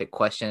scientific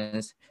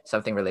questions,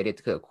 something related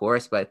to the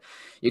course, but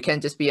you can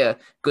just be a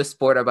good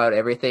sport about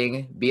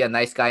everything, be a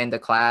nice guy in the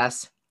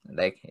class,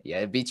 like,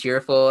 yeah, be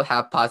cheerful,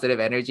 have positive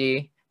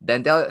energy,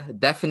 then they'll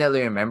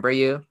definitely remember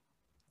you.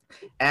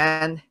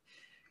 And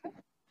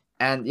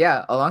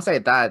yeah,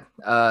 alongside that,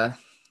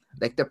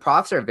 like the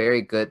profs are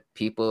very good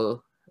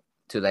people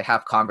to like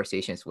have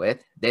conversations with.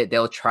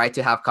 They'll try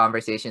to have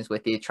conversations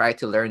with you, try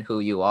to learn who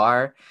you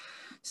are.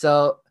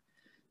 So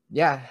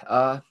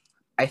yeah,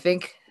 I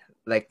think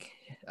like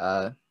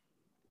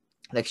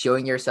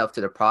showing yourself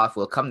to the prof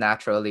will come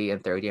naturally in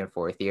third year and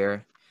fourth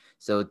year.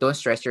 So don't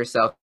stress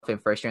yourself in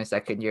first year and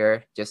second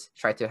year. Just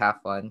try to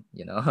have fun,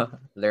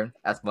 learn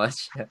as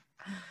much.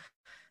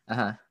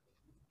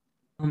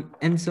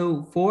 And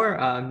so for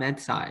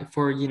MedSci,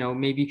 for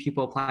maybe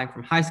people applying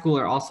from high school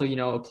or also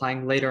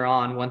applying later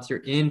on once you're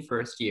in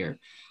first year,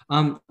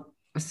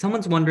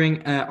 someone's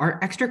wondering, are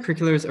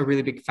extracurriculars a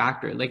really big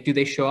factor? Like, do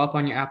they show up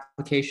on your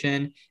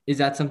application? Is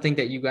that something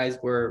that you guys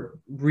were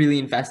really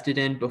invested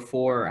in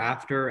before or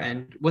after?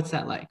 And what's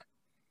that like?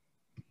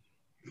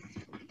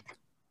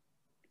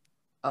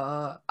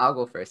 I'll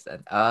go first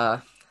then.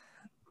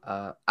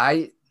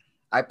 I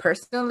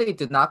personally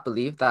do not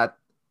believe that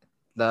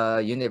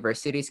the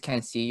universities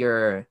can see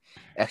your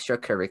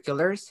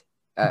extracurriculars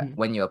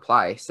when you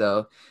apply.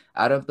 So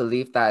I don't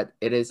believe that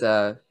it is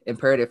a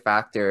imperative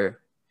factor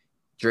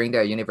during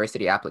the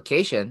university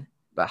application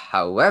But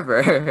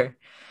however,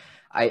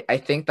 I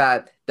think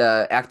that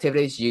the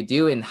activities you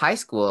do in high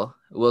school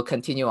will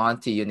continue on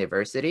to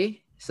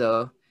university.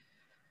 So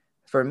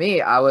for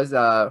me, I was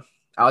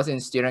in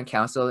student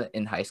council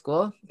in high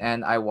school,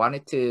 and I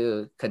wanted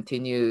to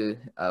continue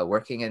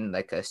working in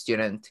like a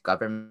student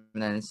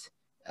governance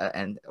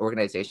and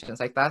organizations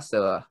like that.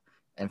 So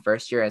in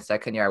first year and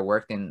second year, I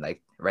worked in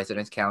like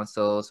residence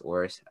councils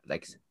or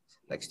like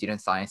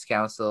student science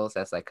councils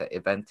as like an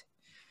event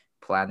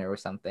planner or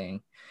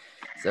something.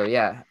 So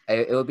yeah,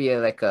 it will be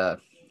like a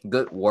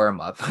good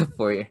warm up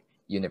for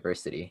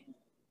university.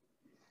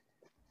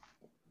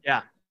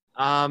 Yeah.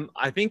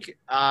 I think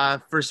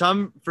for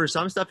some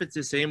stuff it's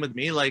the same with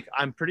me. Like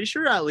I'm pretty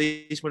sure at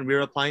least when we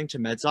were applying to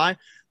MedSci,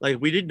 like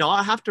we did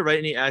not have to write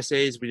any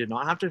essays, we did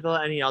not have to fill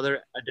out any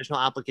other additional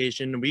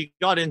application. We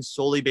got in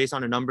solely based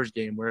on a numbers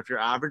game where if your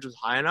average was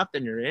high enough,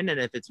 then you're in, and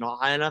if it's not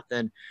high enough,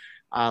 then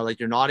like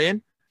you're not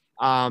in.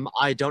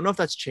 I don't know if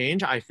that's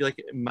changed. I feel like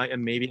it might,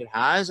 maybe it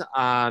has.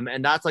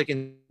 And that's like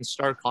in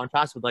stark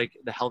contrast with like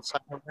the health side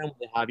program where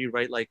they have you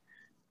write like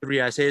 3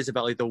 essays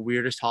about like the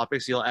weirdest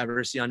topics you'll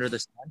ever see under the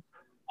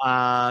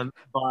sun.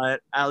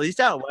 But at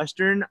least at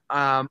Western,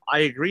 I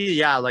agree.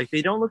 Yeah, like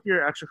they don't look at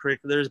your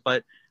extracurriculars,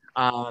 but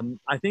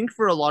I think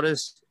for a lot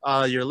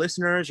of your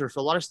listeners or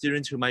for a lot of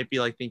students who might be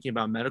like thinking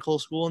about medical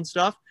school and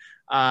stuff,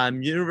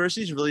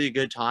 university is really a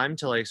good time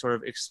to like sort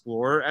of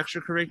explore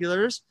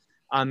extracurriculars.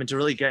 And to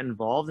really get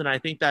involved. And I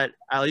think that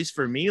at least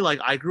for me, like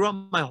I grew up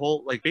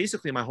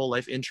basically my whole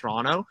life in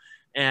Toronto,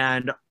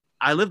 and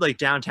I lived like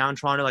downtown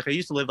Toronto. Like I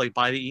used to live like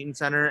by the Eaton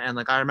Center. And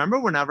like, I remember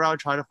whenever I would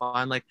try to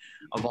find like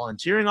a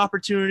volunteering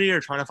opportunity or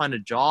trying to find a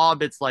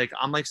job, it's like,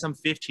 I'm like some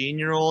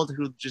 15-year-old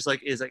who just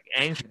like is like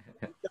anxious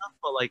and stuff,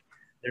 but like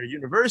they're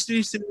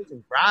university students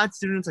and grad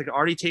students like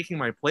already taking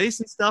my place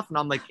and stuff. And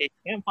I'm like, hey,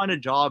 can't find a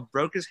job,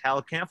 broke as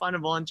hell, can't find a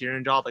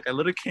volunteering job. Like I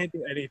literally can't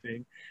do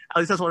anything. At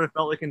least that's what it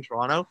felt like in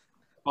Toronto.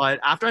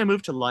 But after I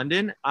moved to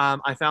London,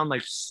 I found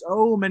like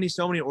so many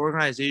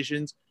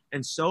organizations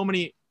and so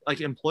many like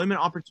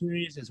employment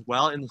opportunities as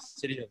well in the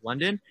city of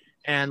London.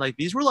 And like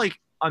these were like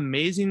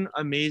amazing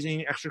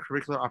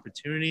extracurricular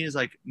opportunities.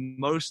 Like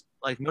most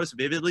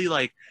vividly,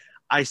 like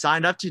I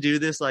signed up to do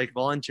this like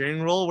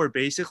volunteering role where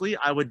basically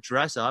I would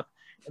dress up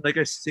in like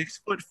a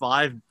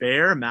 6'5"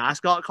 bear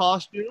mascot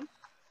costume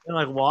and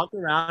like walk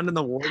around in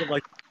the ward of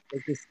like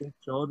the sick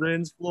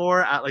children's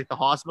floor at like the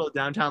hospital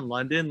downtown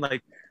London,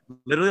 like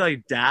literally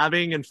like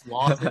dabbing and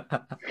flossing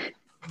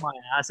my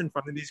ass in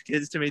front of these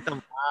kids to make them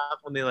laugh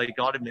when they like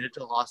got admitted to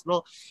the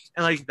hospital.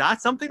 And like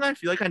that's something I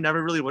feel like I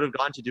never really would have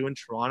gotten to do in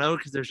Toronto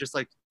because there's just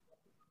like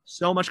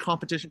so much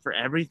competition for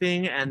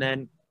everything. And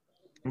then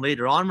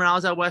later on when I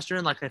was at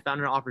Western, like I found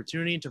an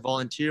opportunity to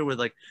volunteer with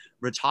like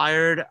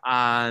retired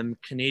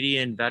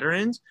Canadian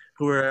veterans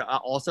who were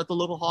also at the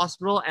local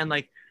hospital, and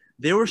like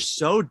they were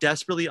so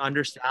desperately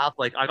understaffed.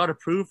 Like I got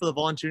approved for the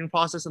volunteering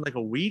process in like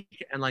a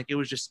week, and like it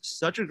was just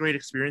such a great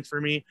experience for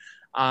me.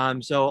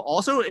 So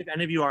also, if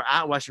any of you are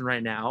at Western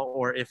right now,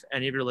 or if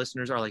any of your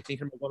listeners are like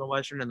thinking about going to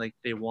Western and like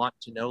they want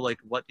to know like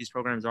what these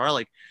programs are,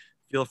 like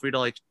feel free to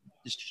like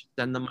just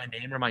send them my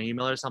name or my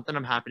email or something.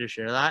 I'm happy to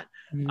share that.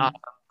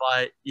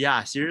 But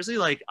yeah, seriously,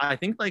 like I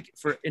think like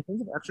for in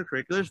terms of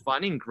extracurriculars,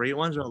 finding great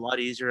ones are a lot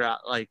easier at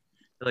like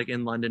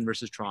in London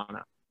versus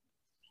Toronto.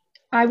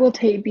 I will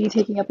be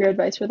taking up your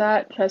advice for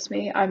that. Trust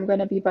me, I'm going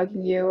to be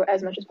bugging you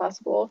as much as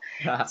possible.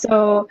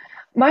 So,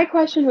 my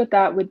question with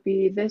that would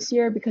be this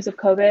year, because of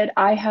COVID,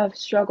 I have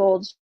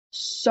struggled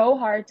so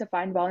hard to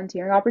find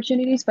volunteering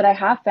opportunities, but I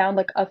have found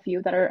like a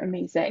few that are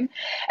amazing.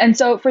 And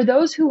so, for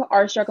those who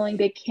are struggling,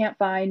 they can't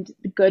find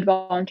good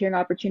volunteering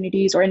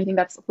opportunities or anything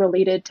that's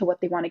related to what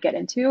they want to get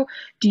into.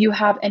 Do you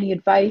have any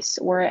advice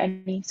or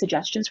any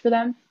suggestions for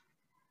them?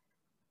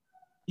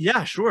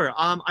 Yeah, sure.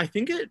 I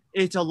think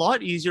it's a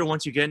lot easier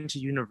once you get into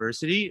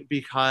university,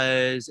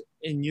 because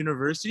in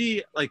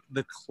university, like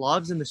the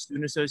clubs and the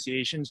student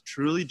associations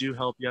truly do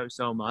help you out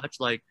so much.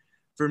 Like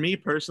for me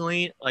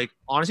personally, like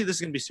honestly, this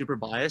is gonna be super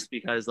biased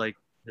because like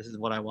this is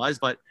what I was,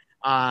 but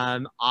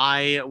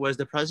I was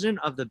the president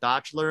of the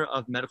Bachelor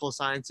of Medical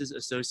Sciences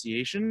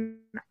Association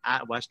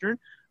at Western.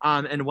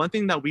 And one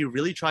thing that we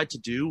really tried to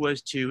do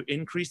was to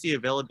increase the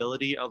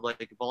availability of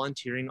like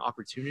volunteering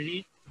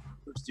opportunity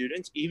for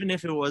students, even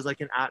if it was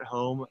like an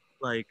at-home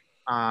like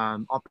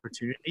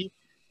opportunity.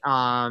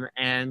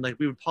 And like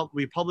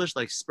we published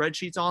like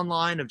spreadsheets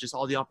online of just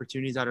all the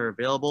opportunities that are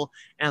available,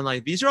 and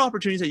like these are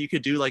opportunities that you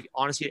could do like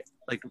honestly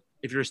like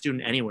if you're a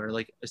student anywhere,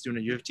 like a student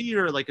at U of T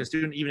or like a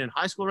student even in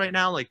high school right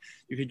now, like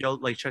you could go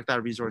like check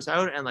that resource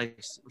out and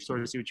like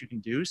sort of see what you can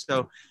do.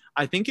 So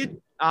I think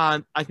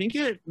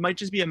it might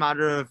just be a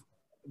matter of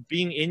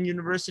being in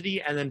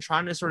university and then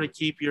trying to sort of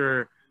keep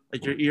your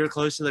ear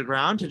close to the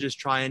ground to just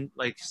try and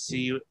like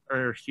see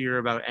or hear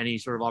about any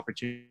sort of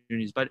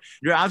opportunities. But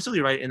you're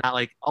absolutely right in that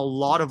like a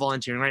lot of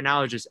volunteering right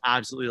now is just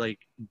absolutely like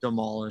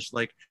demolished.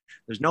 Like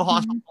there's no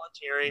hospital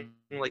volunteering,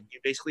 like you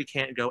basically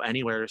can't go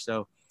anywhere.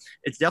 So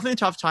it's definitely a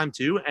tough time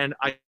too. And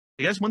I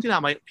guess one thing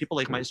that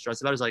people might stress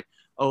about is like,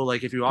 oh,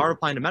 like if you are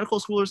applying to medical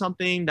school or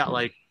something, that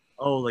like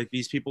oh, like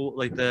these people,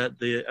 like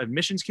the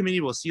admissions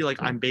committee will see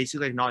like I'm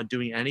basically like not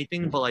doing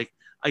anything, but like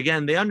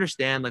again, they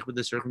understand like with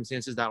the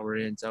circumstances that we're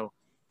in. So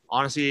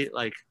honestly,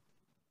 like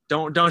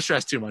don't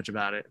stress too much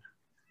about it.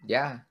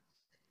 Yeah.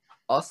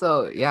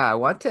 Also, yeah, I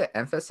want to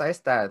emphasize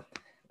that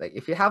like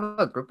if you have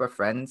a group of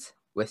friends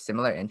with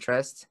similar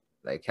interests,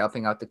 like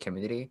helping out the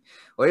community,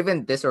 or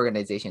even this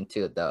organization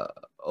too, the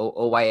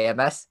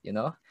OYMS, you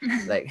know,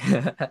 like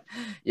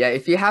yeah,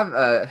 if you have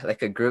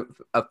like a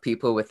group of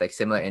people with like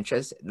similar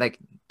interests, like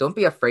don't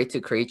be afraid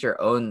to create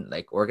your own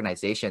like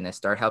organization and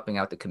start helping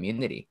out the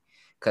community.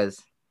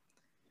 Because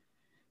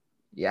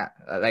yeah,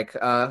 like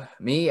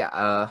me,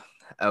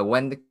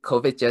 when the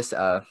COVID just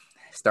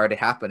started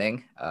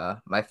happening,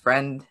 my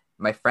friends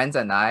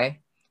and I,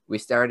 we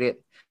started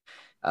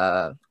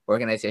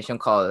organization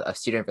called a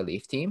student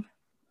relief team,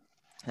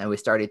 and we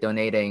started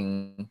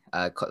donating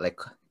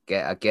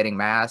getting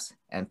masks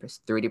and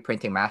 3D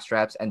printing mask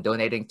straps and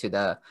donating to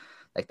the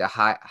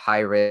high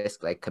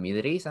risk like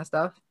communities and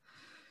stuff.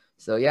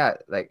 So yeah,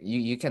 like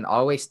you can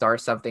always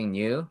start something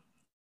new,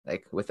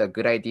 like with a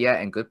good idea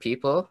and good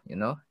people, you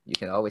know, you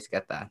can always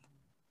get that.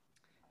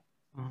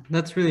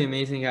 That's really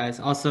amazing, guys.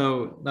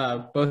 Also,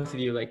 both of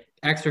you, like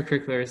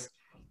extracurriculars,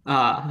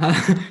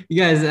 you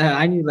guys,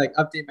 I need to like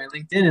update my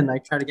LinkedIn and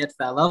like try to get to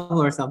that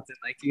level or something.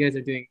 Like you guys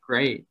are doing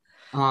great.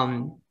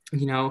 You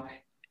know,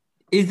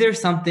 is there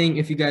something,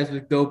 if you guys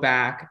would go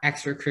back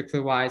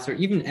extracurricular wise or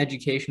even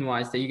education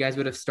wise, that you guys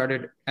would have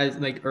started as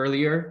like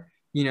earlier?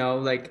 You know,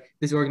 like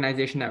this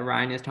organization that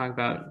Ryan is talking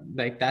about,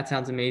 like that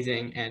sounds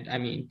amazing. And I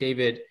mean,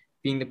 David,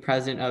 being the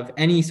president of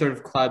any sort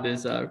of club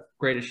is a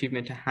great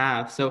achievement to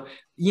have. So,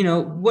 you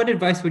know, what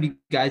advice would you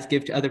guys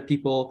give to other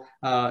people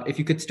if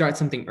you could start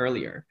something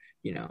earlier?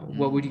 You know,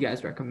 what would you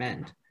guys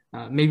recommend?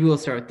 Maybe we'll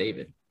start with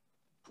David.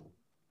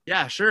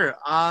 Yeah, sure.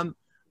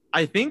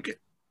 I think,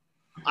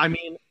 I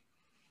mean,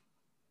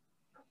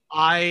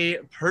 I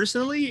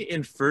personally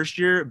in first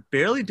year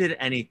barely did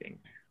anything.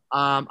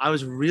 I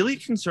was really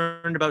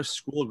concerned about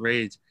school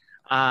grades.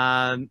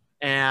 And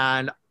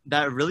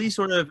that really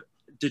sort of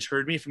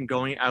deterred me from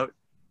going out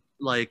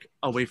like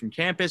away from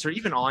campus or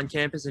even on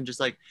campus and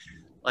just like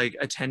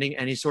attending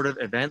any sort of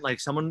event. Like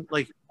someone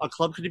like a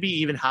club could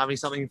be even having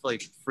something for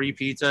like free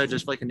pizza,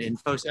 just like an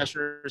info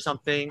session or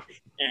something.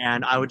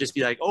 And I would just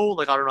be like, oh,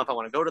 like, I don't know if I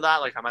want to go to that.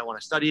 Like I might want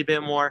to study a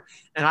bit more.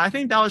 And I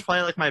think that was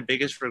probably like my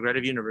biggest regret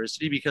of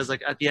university, because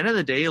like at the end of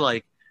the day,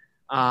 like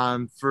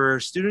for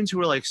students who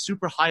are like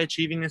super high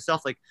achieving and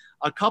stuff, like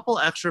a couple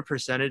extra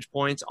percentage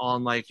points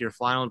on like your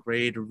final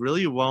grade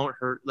really won't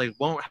hurt, like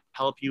won't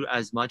help you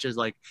as much as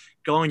like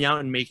going out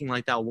and making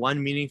like that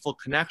one meaningful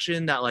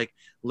connection that like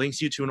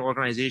links you to an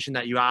organization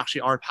that you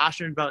actually are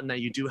passionate about and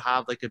that you do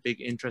have like a big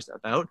interest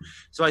about.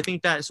 So I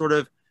think that sort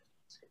of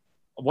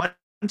one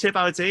tip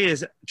I would say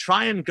is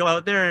try and go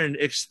out there and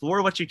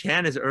explore what you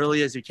can as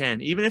early as you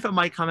can, even if it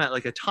might come at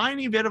like a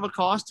tiny bit of a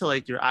cost to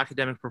like your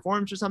academic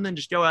performance or something.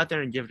 Just go out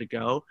there and give it a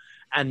go.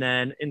 And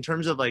then in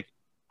terms of like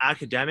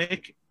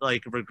academic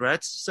like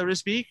regrets, so to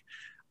speak,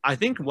 I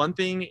think one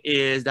thing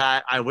is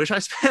that I wish I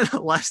spent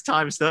less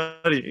time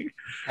studying.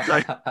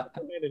 So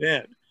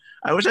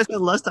I wish I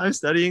spent less time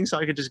studying so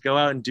I could just go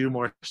out and do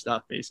more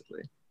stuff,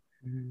 basically.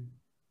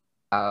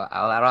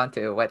 I'll add on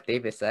to what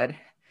David said.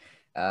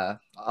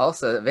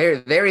 Also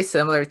very, very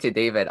similar to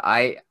David.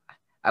 I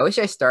wish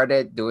I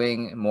started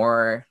doing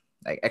more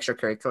like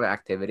extracurricular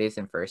activities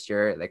in first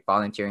year, like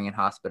volunteering in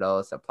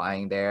hospitals,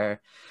 applying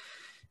there.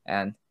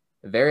 And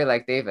very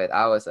like David,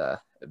 I was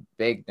a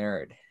big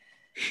nerd.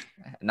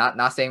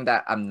 Not saying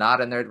that I'm not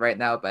a nerd right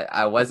now, but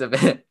I was a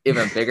bit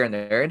even bigger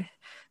nerd.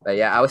 But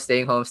yeah, I was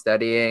staying home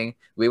studying.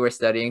 We were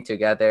studying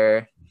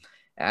together.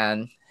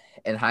 And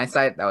in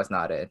hindsight, that was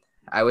not it.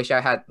 I wish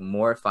I had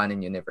more fun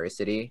in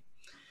university.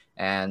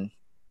 And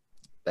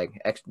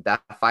like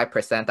that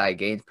 5% I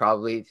gained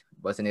probably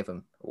wasn't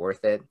even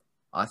worth it.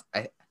 I'm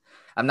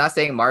not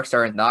saying marks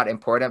are not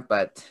important,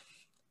 but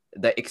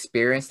the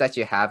experience that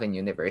you have in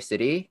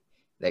university,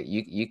 like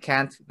you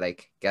can't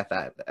like get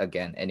that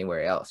again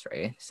anywhere else,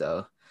 right?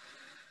 So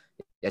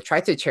yeah,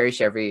 try to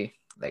cherish every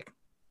like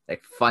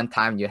fun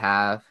time you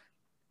have,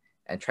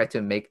 and try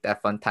to make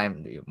that fun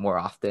time more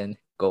often.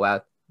 Go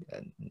out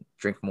and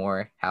drink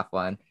more, have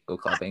fun, go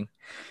clubbing.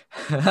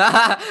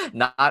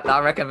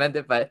 not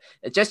recommended, but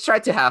just try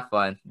to have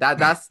fun.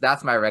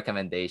 That's my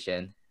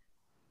recommendation.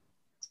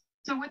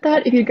 So with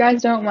that, if you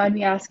guys don't mind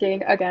me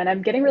asking, again,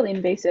 I'm getting really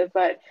invasive,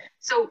 but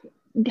so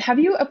have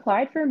you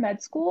applied for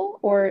med school,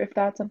 or if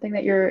that's something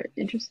that you're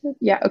interested in?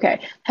 Yeah,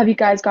 okay. Have you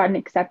guys gotten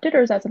accepted,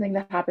 or is that something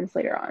that happens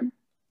later on?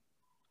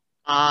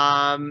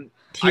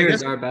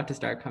 Tears are about to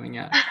start coming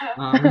out.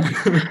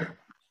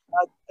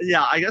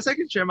 Yeah, I guess I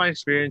can share my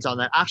experience on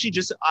that. Actually,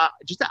 just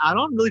to add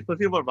on really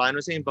quickly what Ryan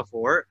was saying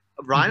before,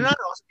 Ryan and I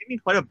also gave me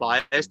quite a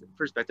biased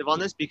perspective on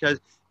this, because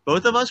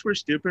both of us were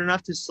stupid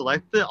enough to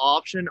select the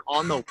option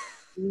on the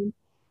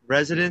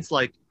residence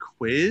like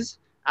quiz,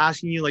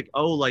 asking you like,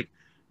 oh, like,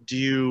 do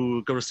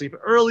you go to sleep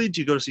early? Do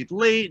you go to sleep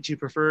late? Do you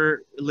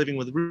prefer living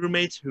with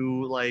roommates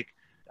who like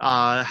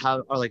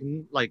have are like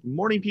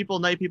morning people,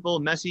 night people,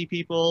 messy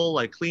people,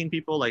 like clean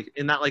people. Like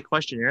in that like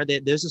questionnaire,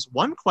 there's this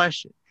one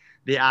question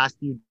they ask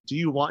you: do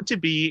you want to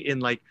be in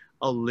like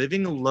a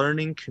living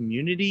learning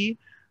community?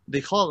 They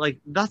call it like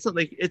that's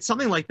like it's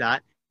something like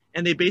that,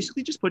 and they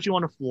basically just put you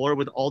on a floor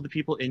with all the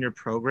people in your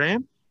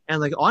program, and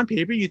like on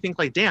paper you think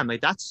like, damn,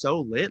 like that's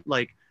so lit.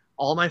 Like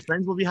all my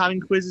friends will be having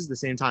quizzes the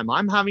same time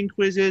I'm having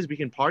quizzes. We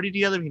can party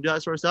together. We can do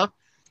that sort of stuff.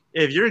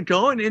 If you're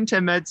going into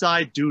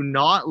MedSci, do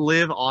not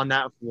live on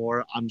that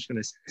floor. I'm just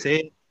gonna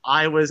say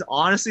I was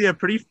honestly a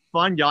pretty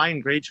fun guy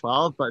in grade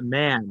 12, but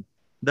man,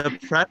 the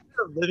pressure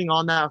of living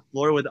on that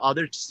floor with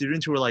other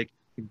students who were like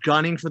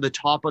gunning for the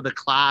top of the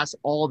class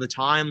all the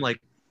time,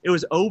 like it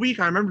was O week.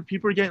 I remember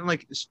people were getting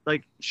like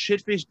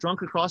shit faced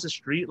drunk across the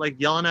street, like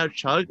yelling out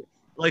chug,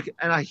 like,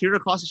 and I hear it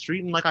across the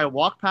street, and like I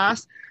walk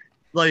past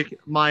like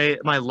my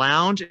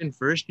lounge in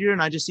first year,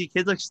 and I just see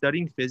kids like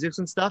studying physics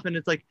and stuff, and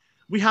it's like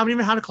we haven't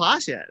even had a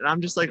class yet, and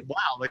I'm just like,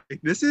 wow, like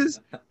this is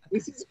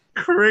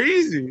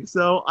crazy.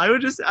 So I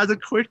would just, as a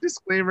quick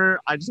disclaimer,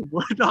 I just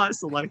would not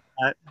select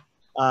that.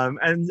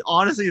 And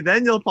honestly,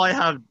 then you'll probably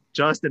have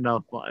just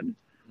enough fun.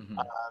 Mhm.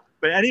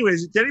 But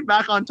anyways, getting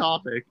back on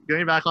topic.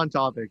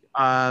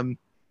 Sorry,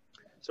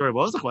 what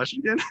was the question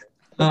again?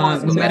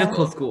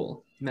 Medical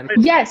school.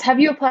 Yes. Have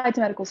you applied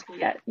to medical school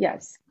yet?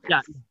 Yes.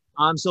 Yeah.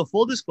 So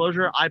full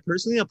disclosure, I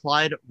personally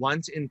applied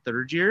once in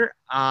third year,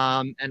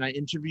 and I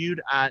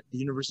interviewed at the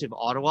University of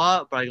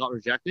Ottawa, but I got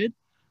rejected.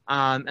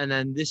 And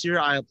then this year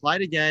I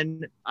applied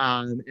again,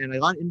 and I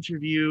got an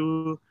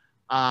interview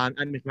at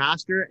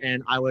McMaster,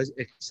 and I was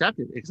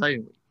accepted,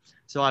 excitingly.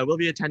 So I will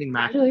be attending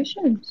McMaster.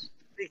 Congratulations.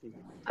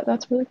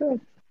 That's really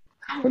good.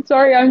 I'm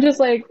sorry. I'm just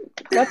like,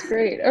 that's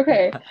great.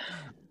 Okay.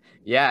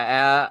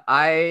 Yeah,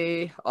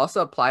 I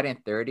also applied in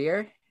third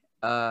year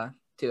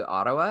to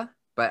Ottawa,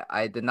 but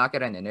I did not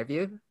get an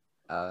interview.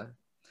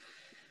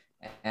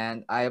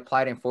 And I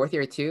applied in fourth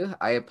year too.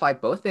 I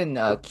applied both in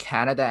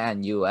Canada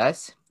and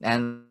US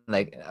and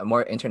like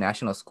more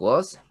international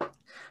schools.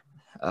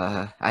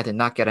 I did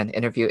not get an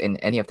interview in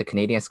any of the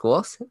Canadian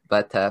schools,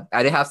 but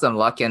I did have some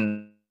luck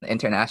in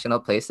international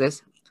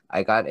places.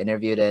 I got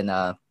interviewed in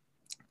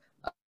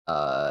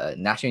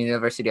National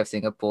University of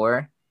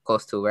Singapore,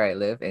 close to where I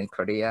live in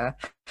Korea,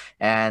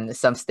 and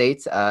some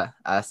states,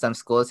 some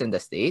schools in the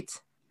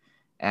States.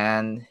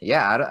 And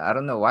yeah, I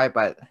don't know why,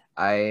 but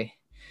I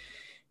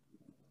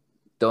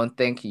don't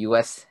think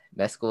US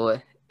med school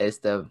is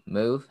the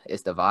move,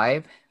 is the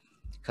vibe,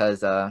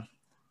 because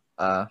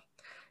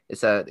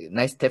it's a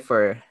nice tip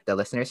for the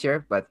listeners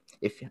here. But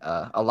if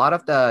a lot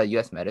of the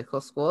US medical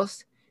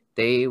schools,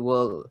 they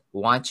will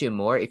want you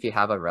more if you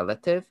have a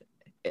relative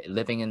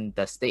living in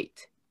the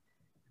state,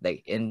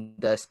 like in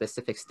the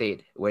specific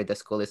state where the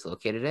school is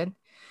located in.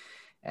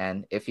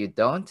 And if you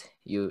don't,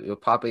 you'll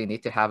probably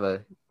need to have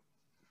a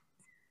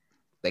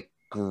like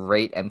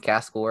great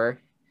MCAT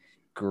score,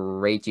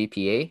 great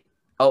GPA.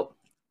 Oh,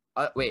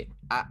 wait,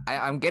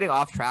 I'm getting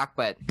off track,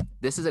 but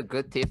this is a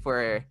good tip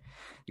for,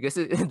 because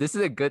this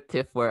is a good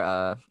tip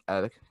for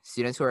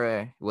students who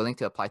are willing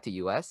to apply to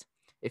US.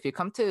 If you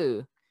come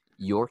to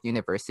York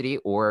University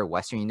or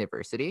Western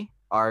University,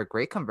 our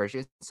grade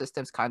conversion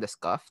system's kind of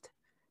scuffed.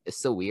 It's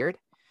so weird.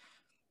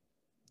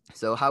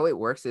 So how it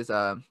works is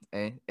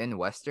in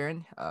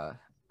Western,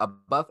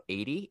 above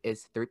 80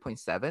 is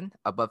 3.7,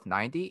 above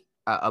 90,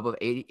 above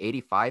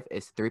 85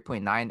 is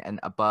 3.9, and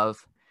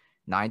above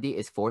 90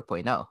 is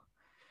 4.0.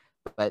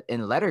 But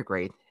in letter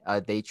grade,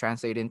 they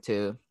translate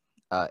into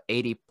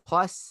 80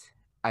 plus,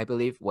 I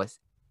believe, was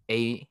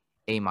A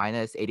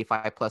minus,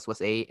 85 plus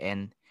was A,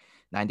 and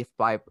 90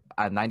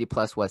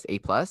 plus was A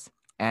plus.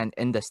 And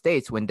in the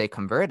States, when they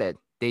convert it,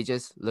 they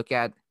just look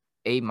at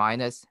A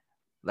minus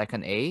like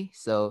an A.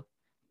 So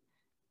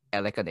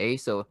like an A.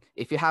 So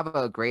if you have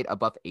a grade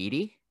above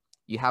 80,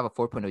 you have a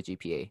 4.0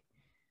 GPA.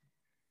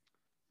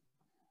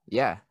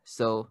 Yeah.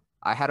 So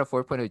I had a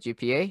 4.0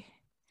 GPA,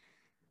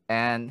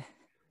 and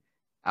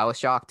I was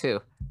shocked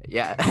too.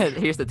 Yeah.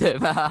 Here's the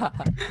tip.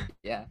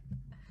 Yeah.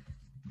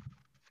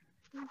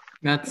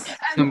 That's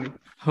some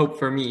hope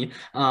for me.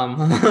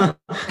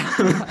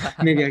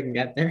 Maybe I can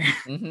get there.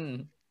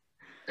 Mm-hmm.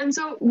 And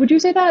so would you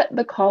say that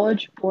the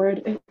College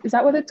Board, is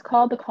that what it's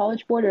called? The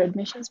College Board or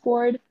Admissions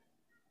Board?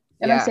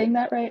 Am I saying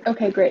that right?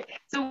 Okay, great.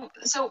 So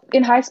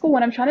in high school,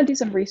 when I'm trying to do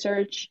some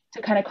research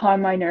to kind of calm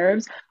my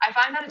nerves, I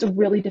find that it's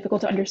really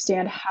difficult to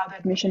understand how the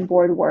admission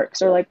board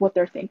works or like what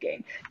they're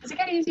thinking. Does it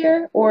get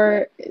easier,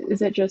 or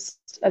is it just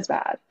as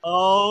bad?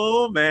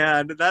 Oh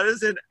man, that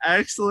is an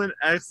excellent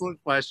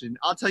question.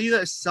 I'll tell you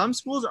that some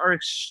schools are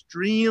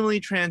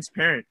extremely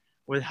transparent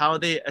with how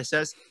they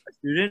assess a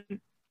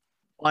student,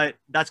 but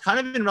that's kind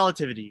of in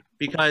relativity,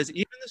 because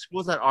even the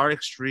schools that are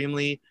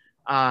extremely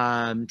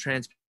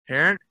transparent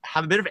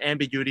have a bit of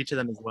ambiguity to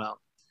them as well.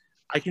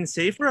 I can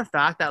say for a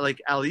fact that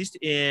like at least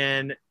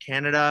in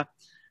Canada,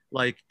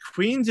 like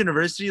Queen's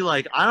University,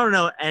 like I don't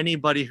know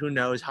anybody who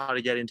knows how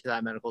to get into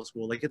that medical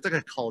school. Like it's like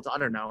a cult. I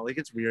don't know. Like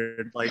it's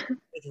weird. Like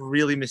it's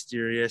really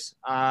mysterious.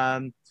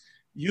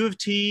 U of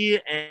T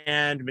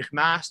and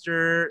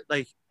McMaster,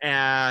 like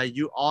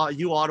U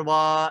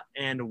Ottawa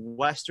and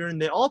Western,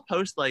 they all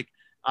post like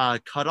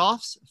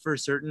cutoffs for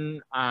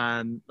certain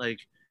like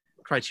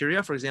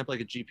criteria. For example,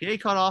 like a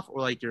GPA cutoff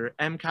or like your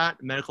MCAT,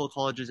 medical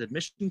colleges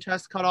admission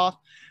test cutoff.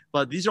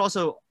 But these are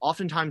also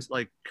oftentimes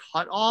like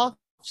cutoffs,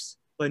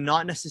 but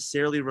not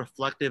necessarily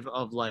reflective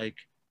of like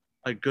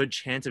a good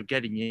chance of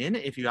getting in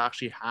if you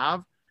actually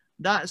have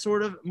that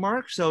sort of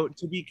mark. So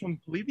to be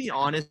completely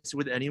honest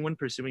with anyone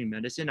pursuing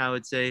medicine, I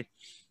would say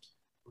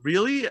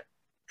really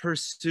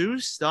pursue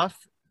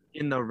stuff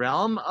in the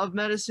realm of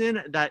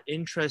medicine that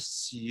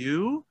interests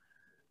you,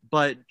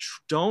 but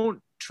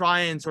don't try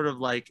and sort of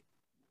like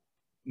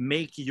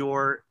make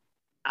your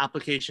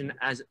application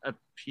as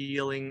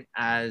appealing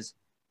as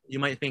you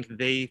might think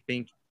they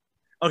think.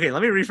 Okay,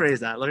 let me rephrase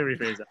that.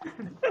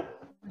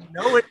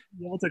 No way to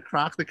be able to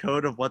crack the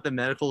code of what the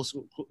medical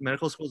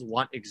schools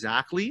want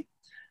exactly.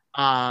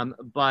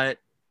 But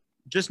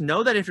just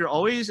know that if you're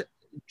always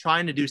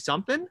trying to do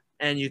something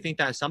and you think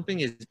that something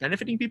is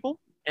benefiting people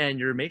and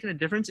you're making a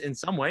difference in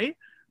some way,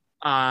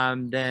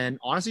 then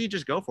honestly,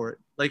 just go for it.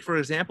 Like, for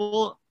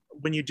example,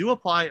 when you do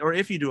apply, or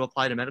if you do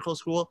apply to medical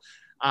school,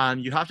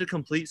 you have to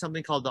complete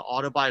something called the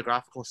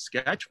autobiographical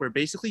sketch, where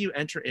basically you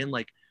enter in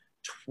like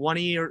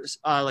 20 or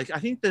like, I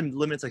think the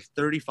limit's like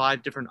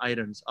 35 different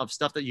items of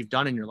stuff that you've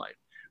done in your life,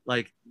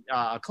 like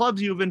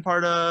clubs you've been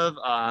part of,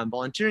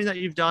 volunteering that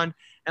you've done.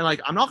 And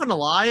like, I'm not gonna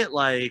lie,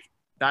 like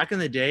back in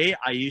the day,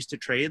 I used to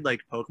trade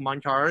like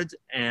Pokemon cards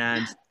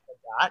and stuff like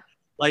that.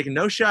 Like,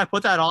 no shit, I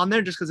put that on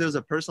there just because it was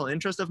a personal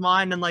interest of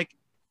mine, and like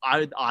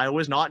I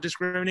was not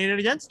discriminated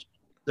against.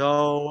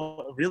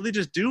 So really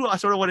just do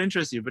sort of what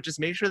interests you, but just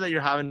make sure that you're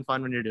having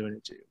fun when you're doing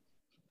it too.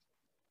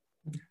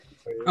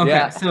 Okay,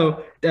 Yeah.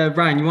 so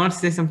Ryan, you want to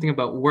say something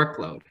about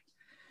workload?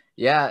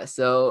 Yeah,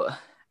 so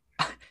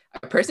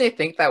I personally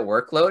think that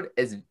workload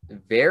is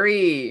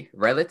very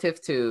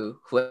relative to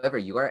whoever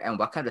you are and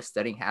what kind of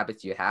studying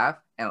habits you have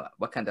and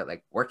what kind of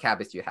like work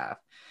habits you have.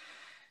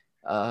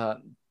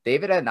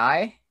 David and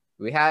I,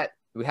 we had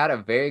a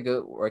very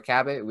good work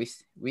habit.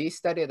 We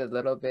studied a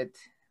little bit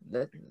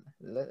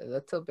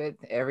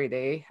every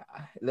day,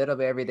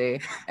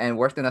 and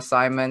worked on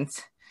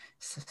assignments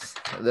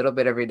a little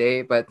bit every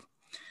day. But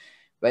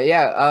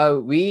yeah,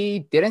 we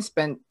didn't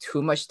spend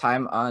too much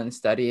time on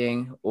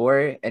studying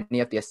or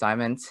any of the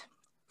assignments.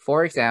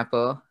 For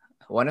example,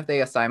 one of the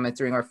assignments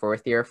during our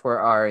fourth year for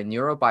our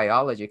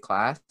neurobiology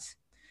class,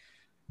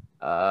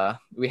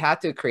 we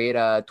had to create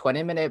a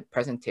 20-minute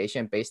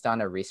presentation based on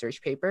a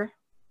research paper.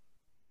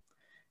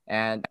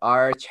 And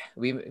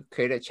we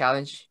created a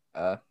challenge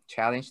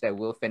that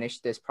we'll finish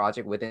this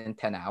project within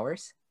 10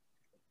 hours.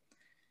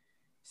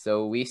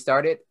 So we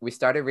started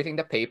reading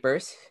the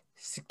papers,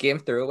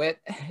 skimmed through it,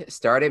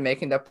 started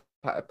making the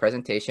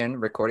presentation,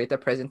 recorded the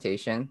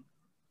presentation.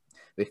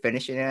 We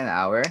finished it in an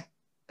hour,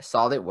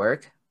 solid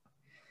work.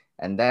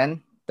 And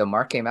then the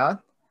mark came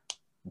out,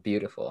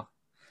 beautiful.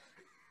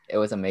 It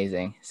was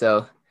amazing.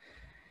 So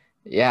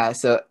yeah,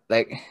 so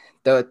like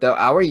the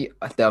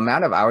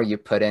amount of hour you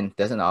put in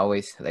doesn't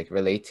always like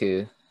relate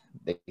to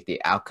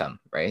the outcome,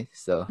 right?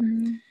 So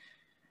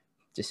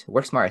just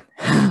work smart.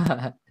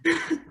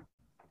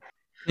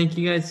 Thank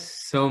you guys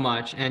so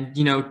much. And,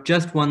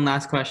 just one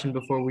last question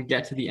before we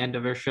get to the end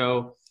of our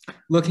show.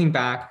 Looking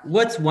back,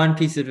 what's one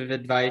piece of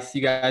advice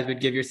you guys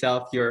would give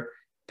yourself, your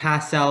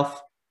past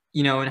self,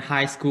 in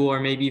high school or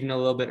maybe even a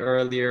little bit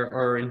earlier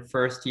or in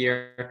first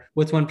year?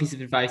 What's one piece of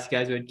advice you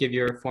guys would give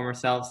your former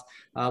selves?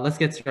 Let's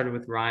get started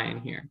with Ryan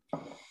here.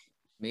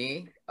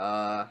 Me,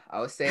 I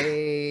would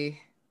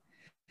say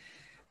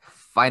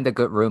find a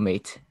good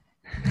roommate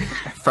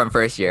from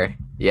first year.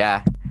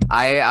 Yeah,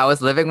 I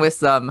was living with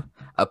some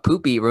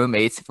poopy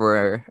roommates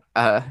for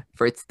the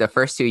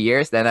first 2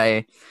 years.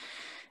 Then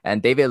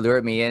David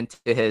lured me into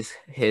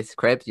his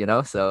crib,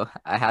 so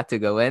I had to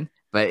go in.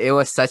 But it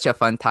was such a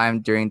fun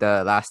time during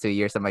the last 2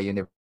 years of my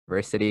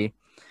university.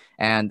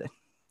 And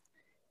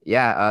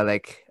yeah,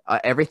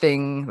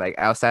 everything like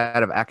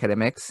outside of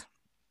academics,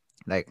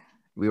 like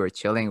we were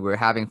chilling, we were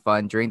having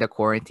fun during the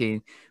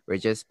quarantine. We're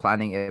just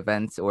planning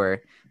events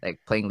or like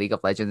playing League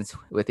of Legends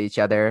with each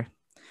other.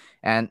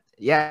 And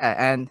yeah,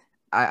 and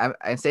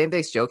I'm saying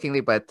this jokingly,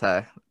 but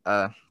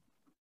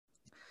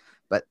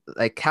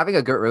like having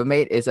a good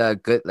roommate is a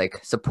good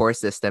like support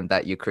system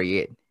that you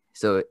create.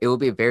 So it will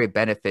be very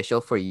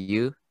beneficial for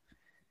you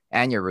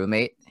and your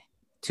roommate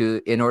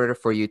in order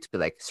for you to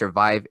like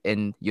survive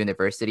in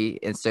university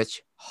in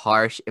such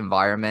harsh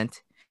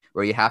environment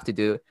where you have to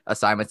do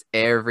assignments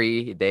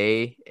every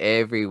day,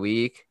 every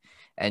week.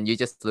 And you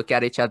just look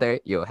at each other,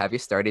 have you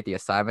started the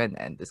assignment?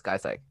 And this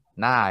guy's like,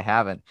 nah, I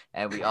haven't.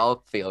 And we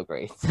all feel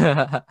great.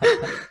 Yeah.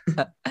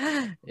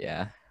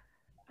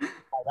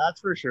 That's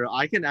for sure.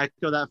 I can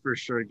echo that for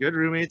sure. Good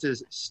roommates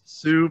is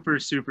super,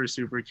 super,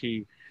 super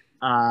key.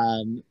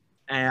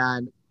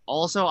 And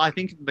also, I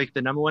think like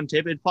the number one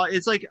tip,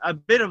 it's like a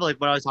bit of like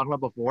what I was talking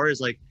about before is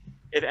like,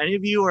 if any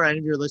of you or any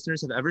of your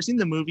listeners have ever seen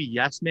the movie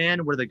Yes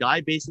Man, where the guy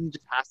basically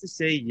just has to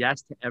say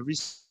yes to every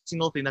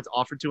single thing that's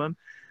offered to him,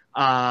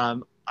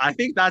 I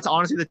think that's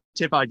honestly the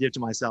tip I'd give to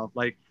myself.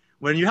 Like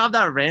when you have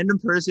that random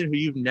person who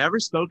you've never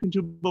spoken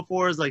to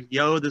before is like,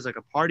 yo, there's like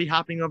a party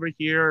happening over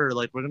here, or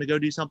like we're gonna go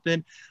do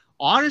something.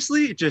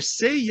 Honestly, just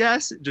say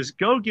yes, just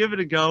go give it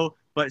a go,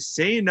 but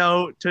say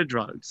no to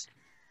drugs.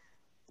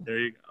 There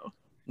you go.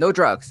 No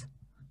drugs.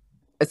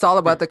 It's all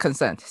about the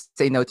consent.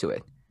 Say no to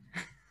it.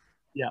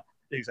 Yeah,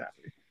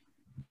 exactly.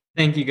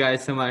 Thank you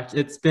guys so much.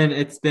 It's been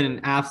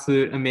an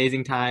absolute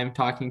amazing time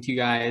talking to you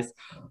guys.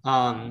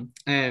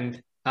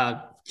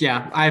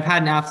 Yeah, I've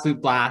had an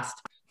absolute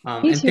blast. Me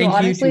and too, thank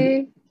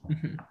honestly. You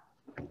to...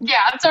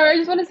 Yeah, I'm sorry. I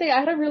just want to say I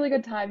had a really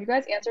good time. You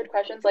guys answered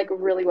questions like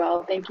really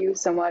well. Thank you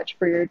so much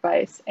for your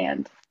advice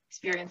and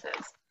experiences.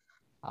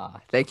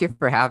 Thank you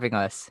for having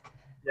us.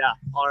 Yeah,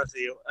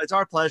 honestly, it's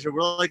our pleasure.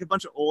 We're like a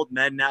bunch of old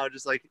men now,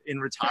 just like in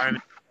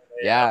retirement.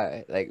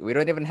 Yeah, like we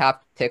don't even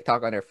have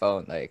TikTok on our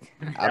phone. Like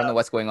I don't know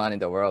what's going on in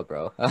the world,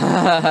 bro.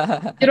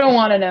 You don't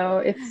want to know.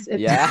 It's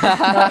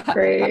not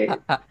great.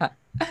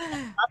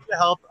 Happy to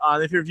help.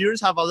 If your viewers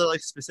have other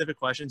like specific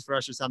questions for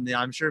us or something,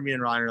 I'm sure me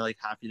and Ryan are like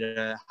happy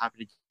to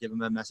give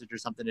them a message or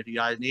something if you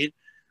guys need.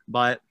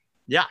 But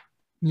yeah.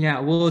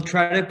 Yeah, we'll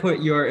try to put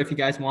if you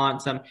guys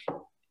want some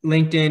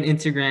LinkedIn,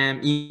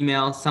 Instagram,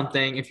 email,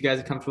 something, if you guys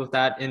are comfortable with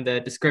that, in the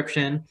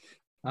description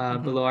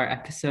below our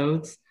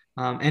episodes.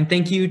 And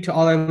thank you to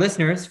all our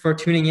listeners for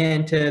tuning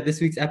in to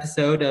this week's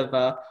episode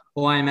of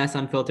OIMS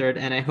Unfiltered.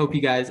 And I hope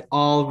you guys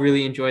all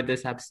really enjoyed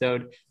this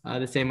episode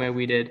the same way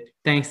we did.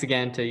 Thanks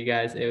again to you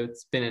guys.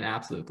 It's been an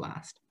absolute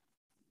blast.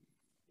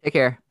 Take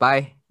care.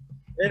 Bye.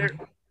 Later.